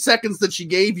 30 seconds that she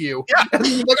gave you. Yeah. And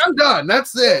you're like, I'm done.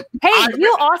 That's it. Hey,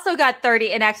 you also got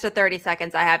an extra 30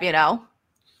 seconds, I have, you know.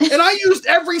 And I used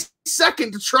every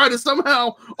second to try to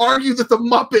somehow argue that the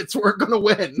Muppets weren't going to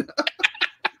win.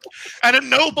 And a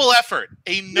noble effort.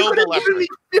 You gave me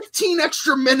 15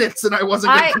 extra minutes, and I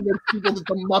wasn't going to convince people that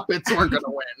the Muppets weren't going to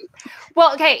win.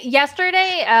 Well, okay.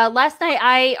 Last night,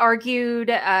 I argued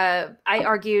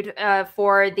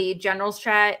for the Generals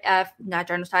chat,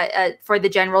 for the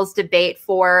Generals debate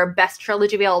for best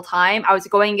trilogy of all time. I was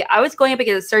going up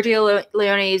against Sergio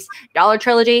Leone's Dollar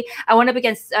trilogy. I went up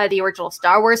against the original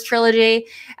Star Wars trilogy,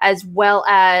 as well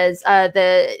as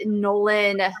the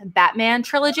Nolan Batman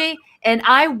trilogy. And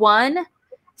I won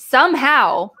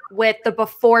somehow with the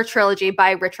Before trilogy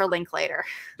by Richard Linklater.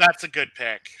 That's a good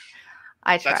pick.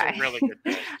 I try. That's a really good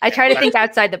pick. I try to think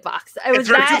outside the box. It's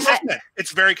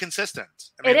very consistent.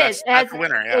 I mean, that's the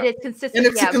winner. Yeah. It is consistent.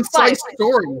 And it's a concise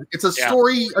story. It's a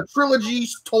story, a trilogy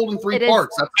told in 3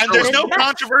 parts. And there's no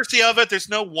controversy of it. There's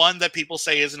no one that people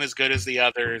say isn't as good as the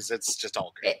others. It's just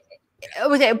all great.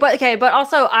 But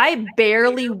also I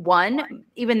barely won,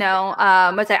 even though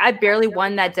I barely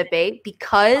won that debate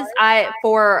because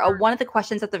one of the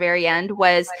questions at the very end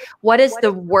was, what is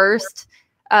the worst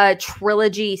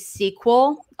trilogy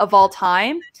sequel of all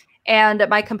time? And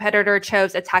my competitor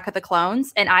chose Attack of the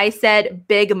Clones, and I said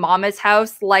Big Mama's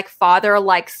House, like father,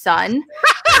 like son.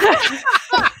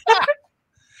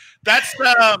 That's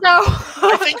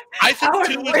I think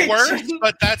 2 is worse,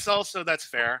 but that's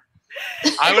fair.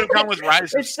 I would have gone with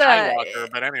Rise of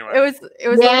Skywalker, but anyway, it was a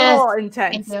little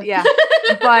intense, yeah.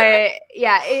 But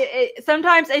yeah,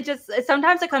 sometimes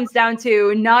it comes down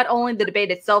to not only the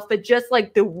debate itself, but just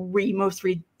like the most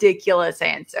ridiculous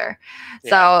answer.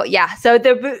 Yeah. So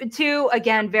the 2,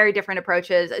 again, very different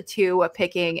approaches to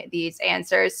picking these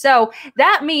answers. So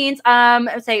that means,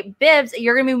 Bibbs,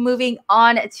 you're going to be moving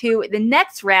on to the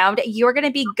next round. You're going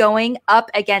to be going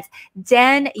up against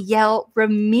Danielle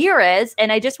Ramirez,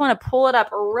 and I just want to pull it up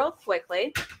real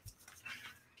quickly.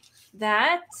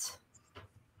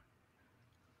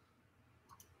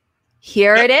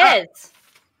 Here it is.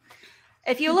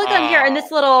 If you look on here in this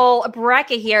little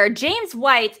bracket here, James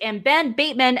White and Ben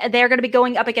Bateman, they're going to be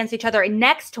going up against each other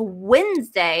next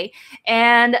Wednesday.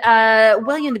 And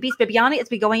William the Beast Bibbiani is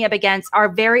going up against our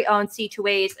very own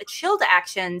C2A's Chilled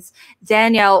Actions,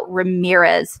 Danielle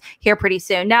Ramirez, here pretty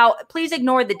soon. Now, please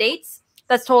ignore the dates.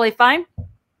 That's totally fine.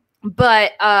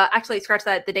 But actually, scratch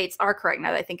that. The dates are correct now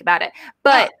that I think about it.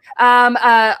 But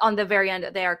on the very end,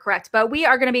 they are correct. But we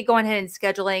are going to be going ahead and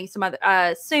scheduling some other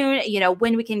soon. You know,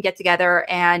 when we can get together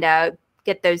and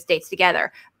get those dates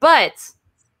together. But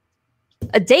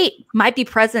a date might be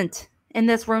present in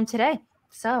this room today.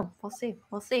 So we'll see.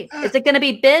 We'll see. Is it going to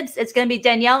be Bibbs? It's going to be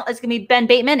Danielle. It's going to be Ben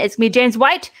Bateman. It's going to be James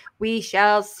White. We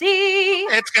shall see.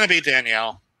 It's going to be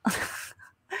Danielle.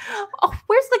 Oh,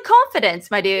 where's the confidence,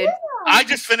 my dude? I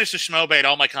just finished the Schmobait.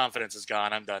 All my confidence is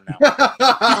gone. I'm done now.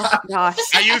 Oh, gosh.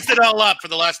 I used it all up for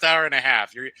the last hour and a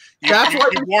half. You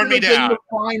worn me down. down. The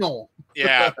final.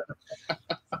 Yeah.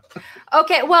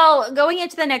 Okay, well, going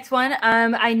into the next one,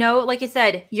 I know, like you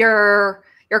said, your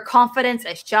confidence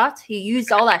is shot. You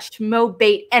used all that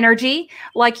Schmobait energy,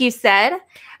 like you said,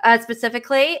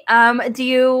 specifically. How do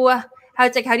you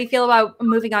feel about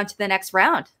moving on to the next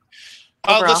round?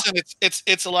 Listen,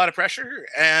 it's a lot of pressure,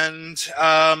 and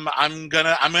I'm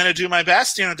gonna do my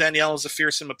best. You know, Danielle is a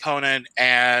fearsome opponent,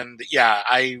 and yeah,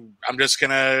 I'm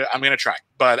gonna try,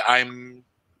 but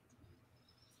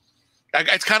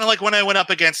it's kind of like when I went up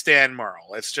against Dan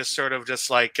Murrell. It's just sort of just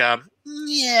like,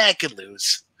 I could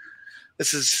lose.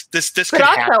 This could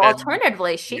also happen.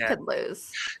 Alternatively, she could lose.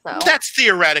 So. That's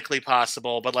theoretically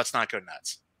possible, but let's not go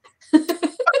nuts.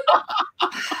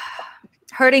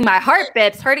 Hurting my heart,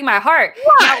 Bibbs. Hurting my heart.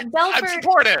 Now, I'm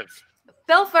supportive.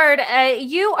 Belford,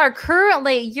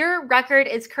 your record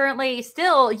is currently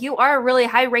still, you are a really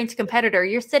high-ranked competitor.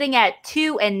 You're sitting at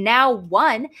 2 and now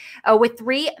 1 with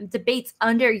 3 debates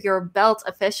under your belt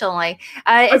officially.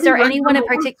 Is there anyone in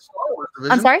particular?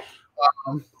 I'm sorry?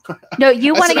 No,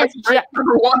 you won against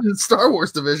number 1 in Star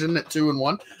Wars division at 2 and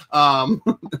 1.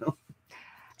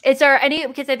 Is there any,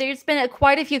 because there's been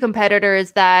quite a few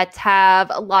competitors that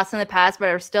have lost in the past, but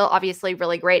are still obviously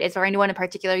really great. Is there anyone in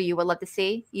particular you would love to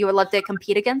see? You would love to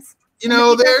compete against? You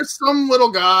know, there's some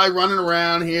little guy running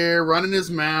around here, running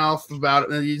his mouth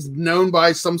about it. He's known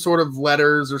by some sort of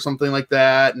letters or something like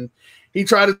that. And he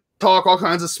tried to talk all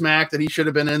kinds of smack that he should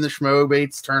have been in the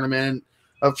Schmobaits tournament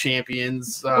of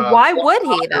champions. Why would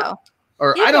he, though?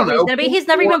 Or I don't know. He's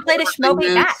never even played a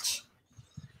Schmobait match.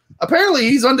 Apparently,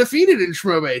 he's undefeated in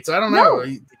Schmobaits. I don't know.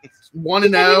 He's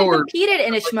 1-0 or competed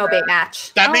in a Schmobait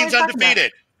match. That means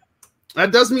undefeated.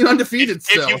 That does mean undefeated.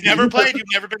 If you've never played, you've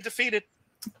never been defeated.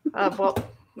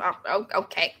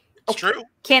 Okay. It's true.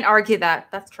 Can't argue that.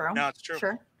 That's true. No, it's true.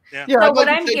 Sure. Yeah. So what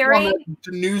I'm hearing,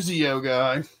 Denuzio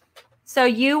guy. So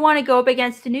you want to go up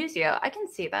against Denuzio? I can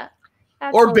see that.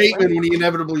 Or Bateman when he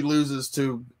inevitably loses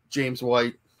to James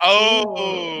White.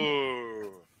 Oh.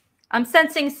 I'm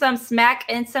sensing some smack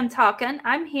and some talking.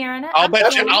 I'm hearing it. I'll bet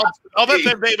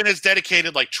that Bateman has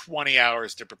dedicated like 20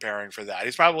 hours to preparing for that.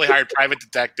 He's probably hired private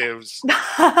detectives,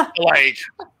 like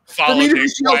follow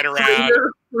James White around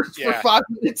for 5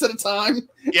 minutes at a time.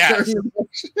 Yeah,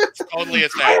 totally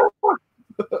is that.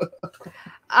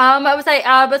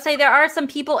 I would say there are some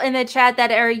people in the chat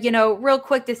that are, real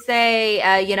quick to say,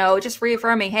 just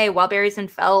reaffirming, hey, Wildberries and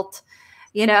Felt.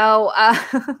 Someone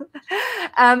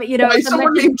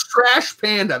named Trash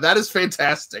Panda. That is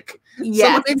fantastic. Yes.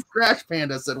 Someone named Trash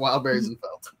Panda said Wildberries and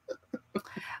Felt.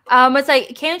 It's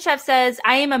like Can Chef says,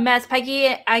 I am a mess.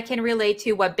 Peggy, I can relate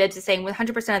to what Bibbs is saying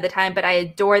 100% of the time, but I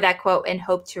adore that quote and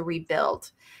hope to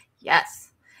rebuild.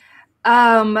 Yes. So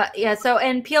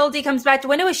and PLD comes back to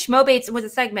when it was Schmobaits was a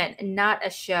segment, not a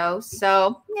show.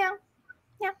 So yeah.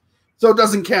 So it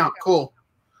doesn't count. Cool.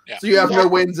 Yeah. So you have no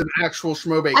wins in actual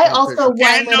Schmobait. I also won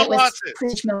and when no it was losses.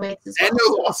 pre-Schmobaits as well. And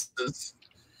no losses.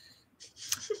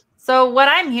 So what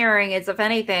I'm hearing is, if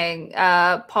anything,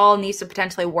 Paul needs to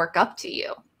potentially work up to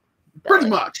you. Pretty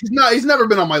much. He's never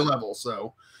been on my level,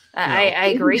 so. I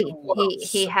agree.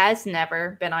 He has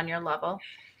never been on your level,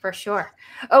 for sure.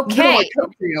 Okay. Like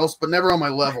something else, but never on my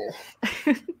level.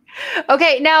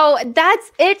 Okay, now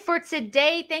that's it for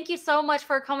today. Thank you so much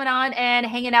for coming on and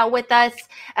hanging out with us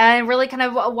and really kind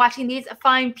of watching these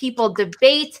fine people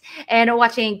debate and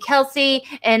watching Kelsey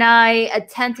and I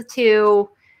attempt to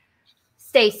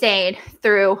stay sane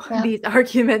through these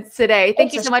arguments today.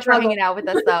 Thank you so much for hanging out with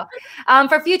us, though.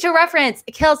 For future reference,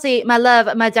 Kelsey, my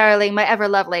love, my darling, my ever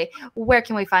lovely, where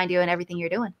can we find you and everything you're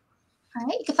doing? All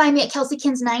right, you can find me at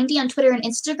KelseyKins90 on Twitter and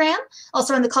Instagram.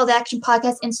 Also on the Call to Action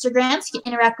Podcast Instagram, so you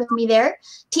can interact with me there.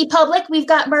 TeePublic, we've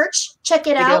got merch. Check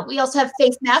it out. We also have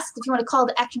face masks. If you want to Call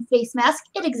to Action face mask,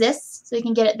 it exists, so you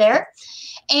can get it there.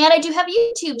 And I do have a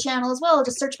YouTube channel as well.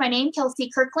 Just search my name, Kelsey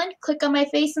Kirkland. Click on my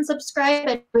face and subscribe.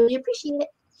 I'd really appreciate it.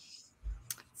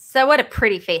 So what a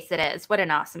pretty face it is. What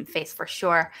an awesome face for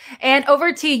sure. And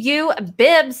over to you,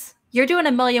 Bibbs. You're doing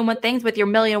 1,000,001 things with your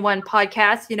 1,000,001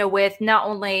 podcast, with not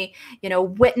only,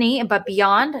 Whitney, but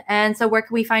beyond. And so where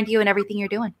can we find you and everything you're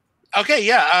doing? Okay,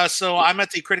 yeah. So I'm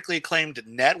at the Critically Acclaimed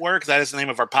Network. That is the name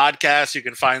of our podcast. You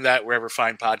can find that wherever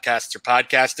fine podcasts are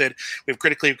podcasted. We have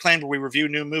Critically Acclaimed, where we review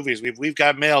new movies. We've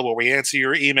got Mail, where we answer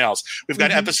your emails. We've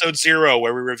got Episode 0,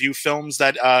 where we review films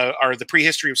that are the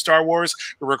prehistory of Star Wars.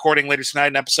 We're recording later tonight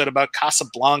an episode about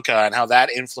Casablanca and how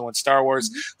that influenced Star Wars.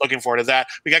 Looking forward to that.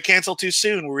 We got Cancel Too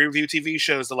Soon, where we review TV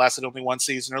shows that lasted only one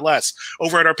season or less.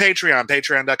 Over at our Patreon,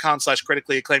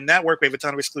 patreon.com/Critically Acclaimed Network, we have a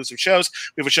ton of exclusive shows.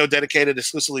 We have a show dedicated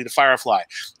exclusively to Firefly.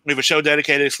 We have a show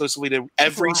dedicated exclusively to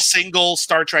every single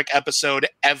Star Trek episode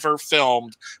ever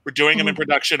filmed. We're doing them in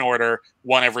production order,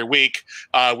 one every week.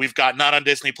 We've got Not on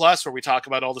Disney Plus, where we talk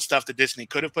about all the stuff that Disney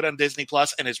could have put on Disney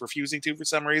Plus and is refusing to for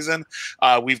some reason.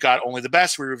 We've got Only the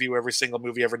Best. We review every single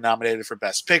movie ever nominated for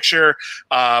Best Picture.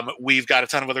 We've got a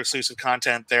ton of other exclusive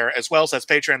content there as well. So that's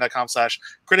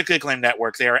patreon.com/Critically Acclaimed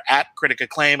Network. They are at Critic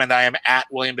Acclaim, and I am at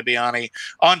William Bibiani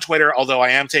on Twitter, although I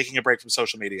am taking a break from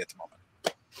social media at the moment.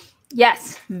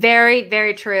 Yes, very,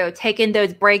 very true. Taking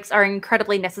those breaks are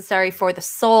incredibly necessary for the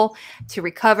soul to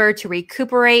recover, to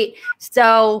recuperate.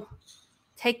 So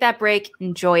take that break,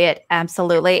 enjoy it.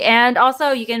 Absolutely. And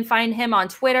also you can find him on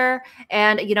Twitter,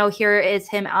 and, here is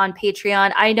him on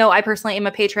Patreon. I know I personally am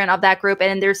a patron of that group,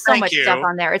 and there's so much stuff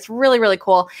on there. It's really, really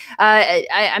cool.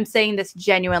 I'm saying this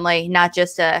genuinely, not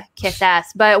just to kiss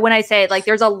ass, but when I say it,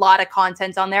 there's a lot of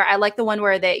content on there. I like the one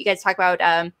where you guys talk about,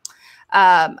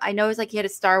 I know it was you had a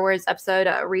Star Wars episode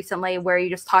recently where you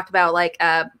just talked about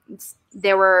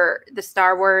there were the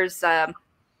Star Wars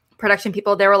production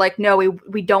people. They were like, no,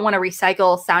 we don't want to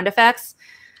recycle sound effects.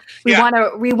 We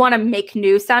want to make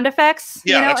new sound effects.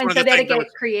 Yeah, and so they had to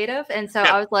get creative. And so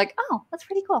I was like, oh, that's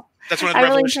pretty cool. That's one of the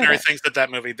revolutionary things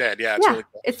that movie did. Yeah, it's really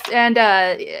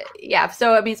cool.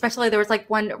 So I mean, especially there was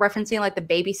one referencing the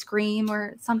baby scream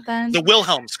or something. The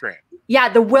Wilhelm scream. Yeah,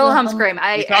 the Wilhelm scream.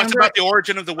 We talked about the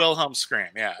origin of the Wilhelm scream.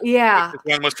 Yeah. Yeah. It's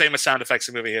one of the most famous sound effects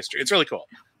in movie history. It's really cool.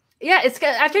 Yeah, it's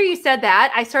after you said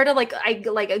that, I started I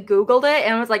Googled it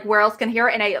and I was like, where else can I hear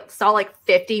it? And I saw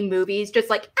 50 movies just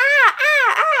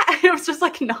it was just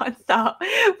nonstop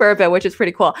for a bit, which is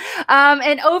pretty cool.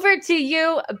 And over to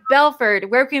you, Belford.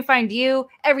 Where can we find you,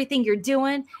 everything you're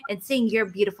doing, and seeing your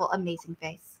beautiful, amazing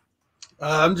face?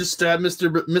 I'm just at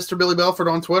Mr. Billy Belford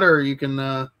on Twitter. You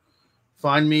can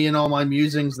find me and all my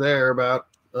musings there about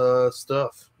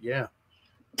stuff. Yeah.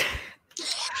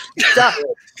 Stuff.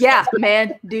 Yeah,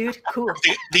 man, dude, cool.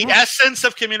 The essence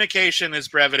of communication is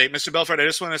brevity. Mr. Belford, I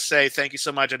just want to say thank you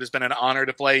so much. It has been an honor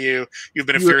to play you. You've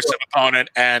been a fearsome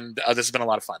opponent, and this has been a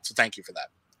lot of fun. So thank you for that.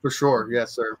 For sure.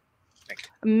 Yes, sir.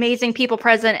 Amazing people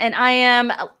present. And I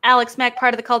am Alex Mack,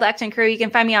 part of the Call to Action crew. You can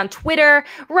find me on Twitter,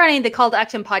 running the Call to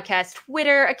Action podcast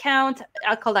Twitter account,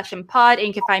 Call to Action Pod. And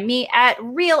you can find me at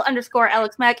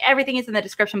 @real_Alex Mack. Everything is in the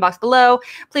description box below.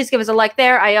 Please give us a like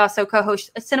there. I also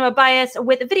co-host Cinema Bias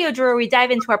with Video Drew, where we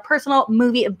dive into our personal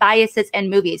movie biases and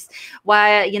movies.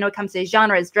 Why, it comes to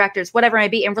genres, directors, whatever it may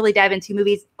be, and really dive into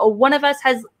movies one of us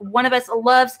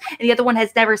loves and the other one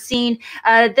has never seen.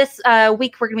 This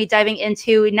week, we're going to be diving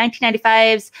into 1995's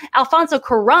Alfonso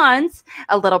Cuarón's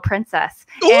A Little Princess.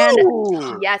 Ooh.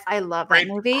 And yes, I love that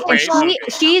movie. And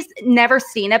she's never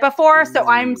seen it before, so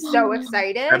I'm so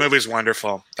excited. That movie's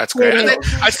wonderful. That's great.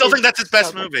 I still think that's his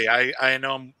best movie. I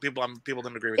know people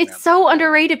didn't agree with me. It's so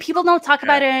underrated. People don't talk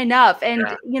about it enough. And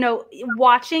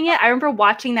watching it, I remember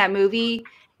watching that movie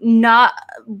not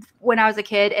when I was a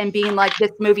kid and being like,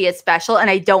 this movie is special and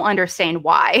I don't understand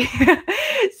why.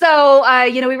 So,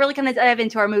 we really kind of dive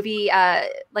into our movie,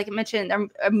 like I mentioned,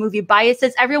 our movie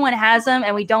biases. Everyone has them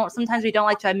and sometimes we don't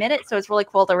like to admit it. So it's really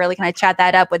cool to really kind of chat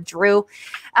that up with Drew.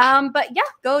 But yeah,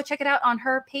 go check it out on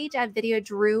her page at Video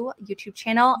Drew YouTube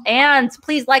channel. And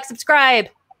please subscribe,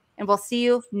 and we'll see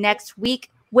you next week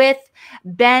with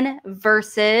Ben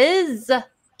versus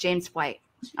James White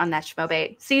on that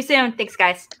Schmobait. See you soon. Thanks,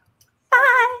 guys.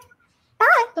 Bye.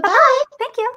 Bye. Bye-bye. Thank you.